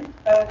 Okay.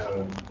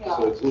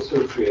 So it's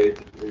also a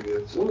creative area.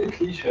 It's only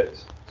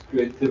cliches. It's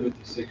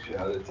creativity,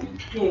 sexuality,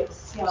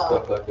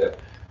 stuff like that.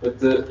 But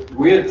the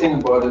weird thing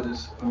about it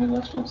is,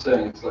 that's what I'm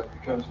saying, it's like it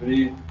becomes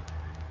very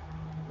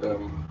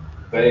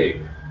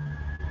vague.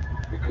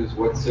 Because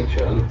what's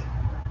sexuality?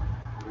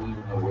 We don't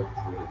even know what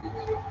it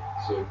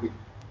is. So if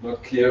we're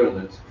not clear on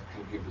it, it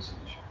can give us an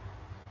issue.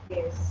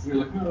 Yes. We're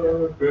like,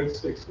 no, great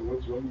sex, so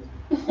what's wrong with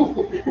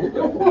it?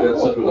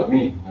 That's not what I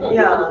mean.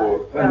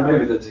 And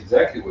maybe that's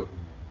exactly what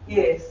we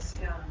mean. Yes.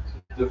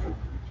 It's different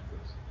for each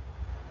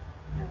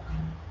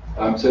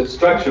person. So it's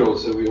structural,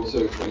 so we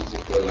also, for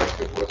instance, go like,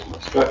 what's my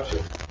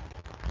structure?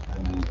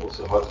 And then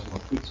also, how does my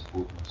foot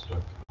support my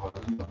structure? How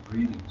does my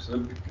breathing? So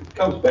it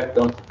comes back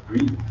down to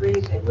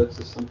breathing. So that's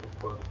a simple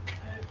part.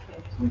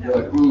 Okay. So you're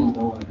like, I don't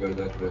want to go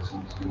that way, so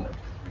I'm just going to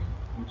breathe,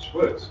 which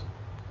works.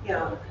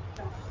 Yeah.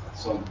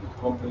 Sounds a bit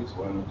complex,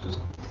 why not just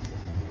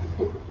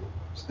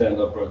stand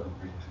upright and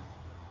breathe?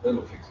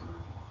 That'll fix it.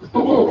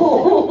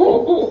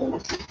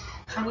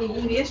 Gaan we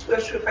hier eerst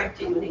zo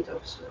 15 minuten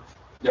of zo?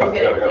 Ja.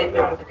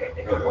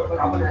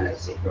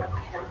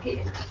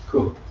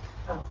 Cool.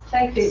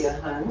 Thank you,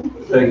 Johann.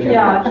 Thank you.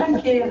 Yeah,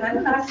 thank you,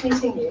 Johann. Nice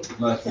meeting you.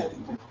 Nice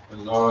meeting you.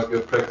 And now I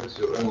go practice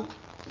your own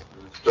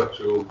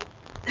structural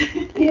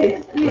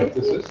Yes.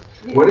 practices.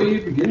 What are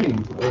you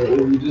beginning? Or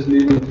are you just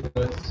leaving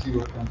to see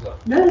what comes up?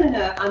 No,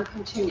 I'm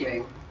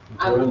continuing.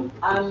 It's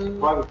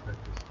private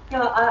practice.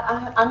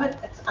 Yeah,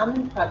 I'm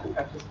in private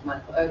practice with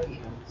Michael Ogi.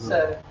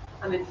 So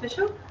I'm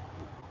official,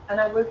 and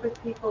I work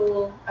with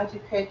people. I do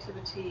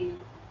creativity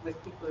with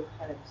people who've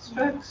had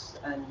strokes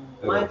and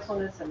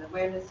mindfulness and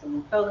awareness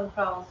and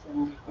Feldenkrais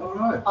and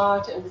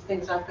art and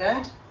things like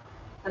that.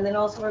 And then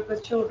also work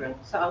with children.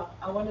 So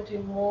I want to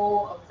do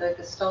more of the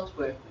Gestalt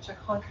work, which I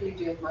can't really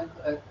do with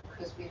Michael Oak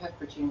because we have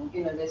bridging.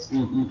 There's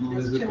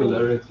the too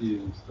polarity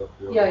and stuff.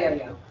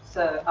 Yeah.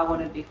 So I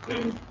want to be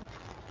free.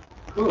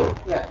 Cool.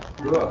 Yeah.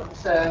 Right.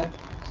 So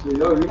you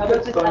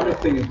can start a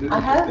thing and do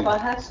I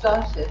have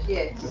started,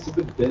 yes. It's a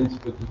bit dense,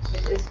 but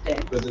it is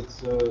dense. But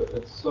it's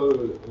so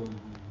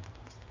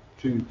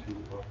true to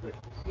our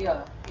practice.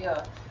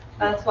 Yeah.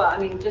 That's why,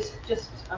 just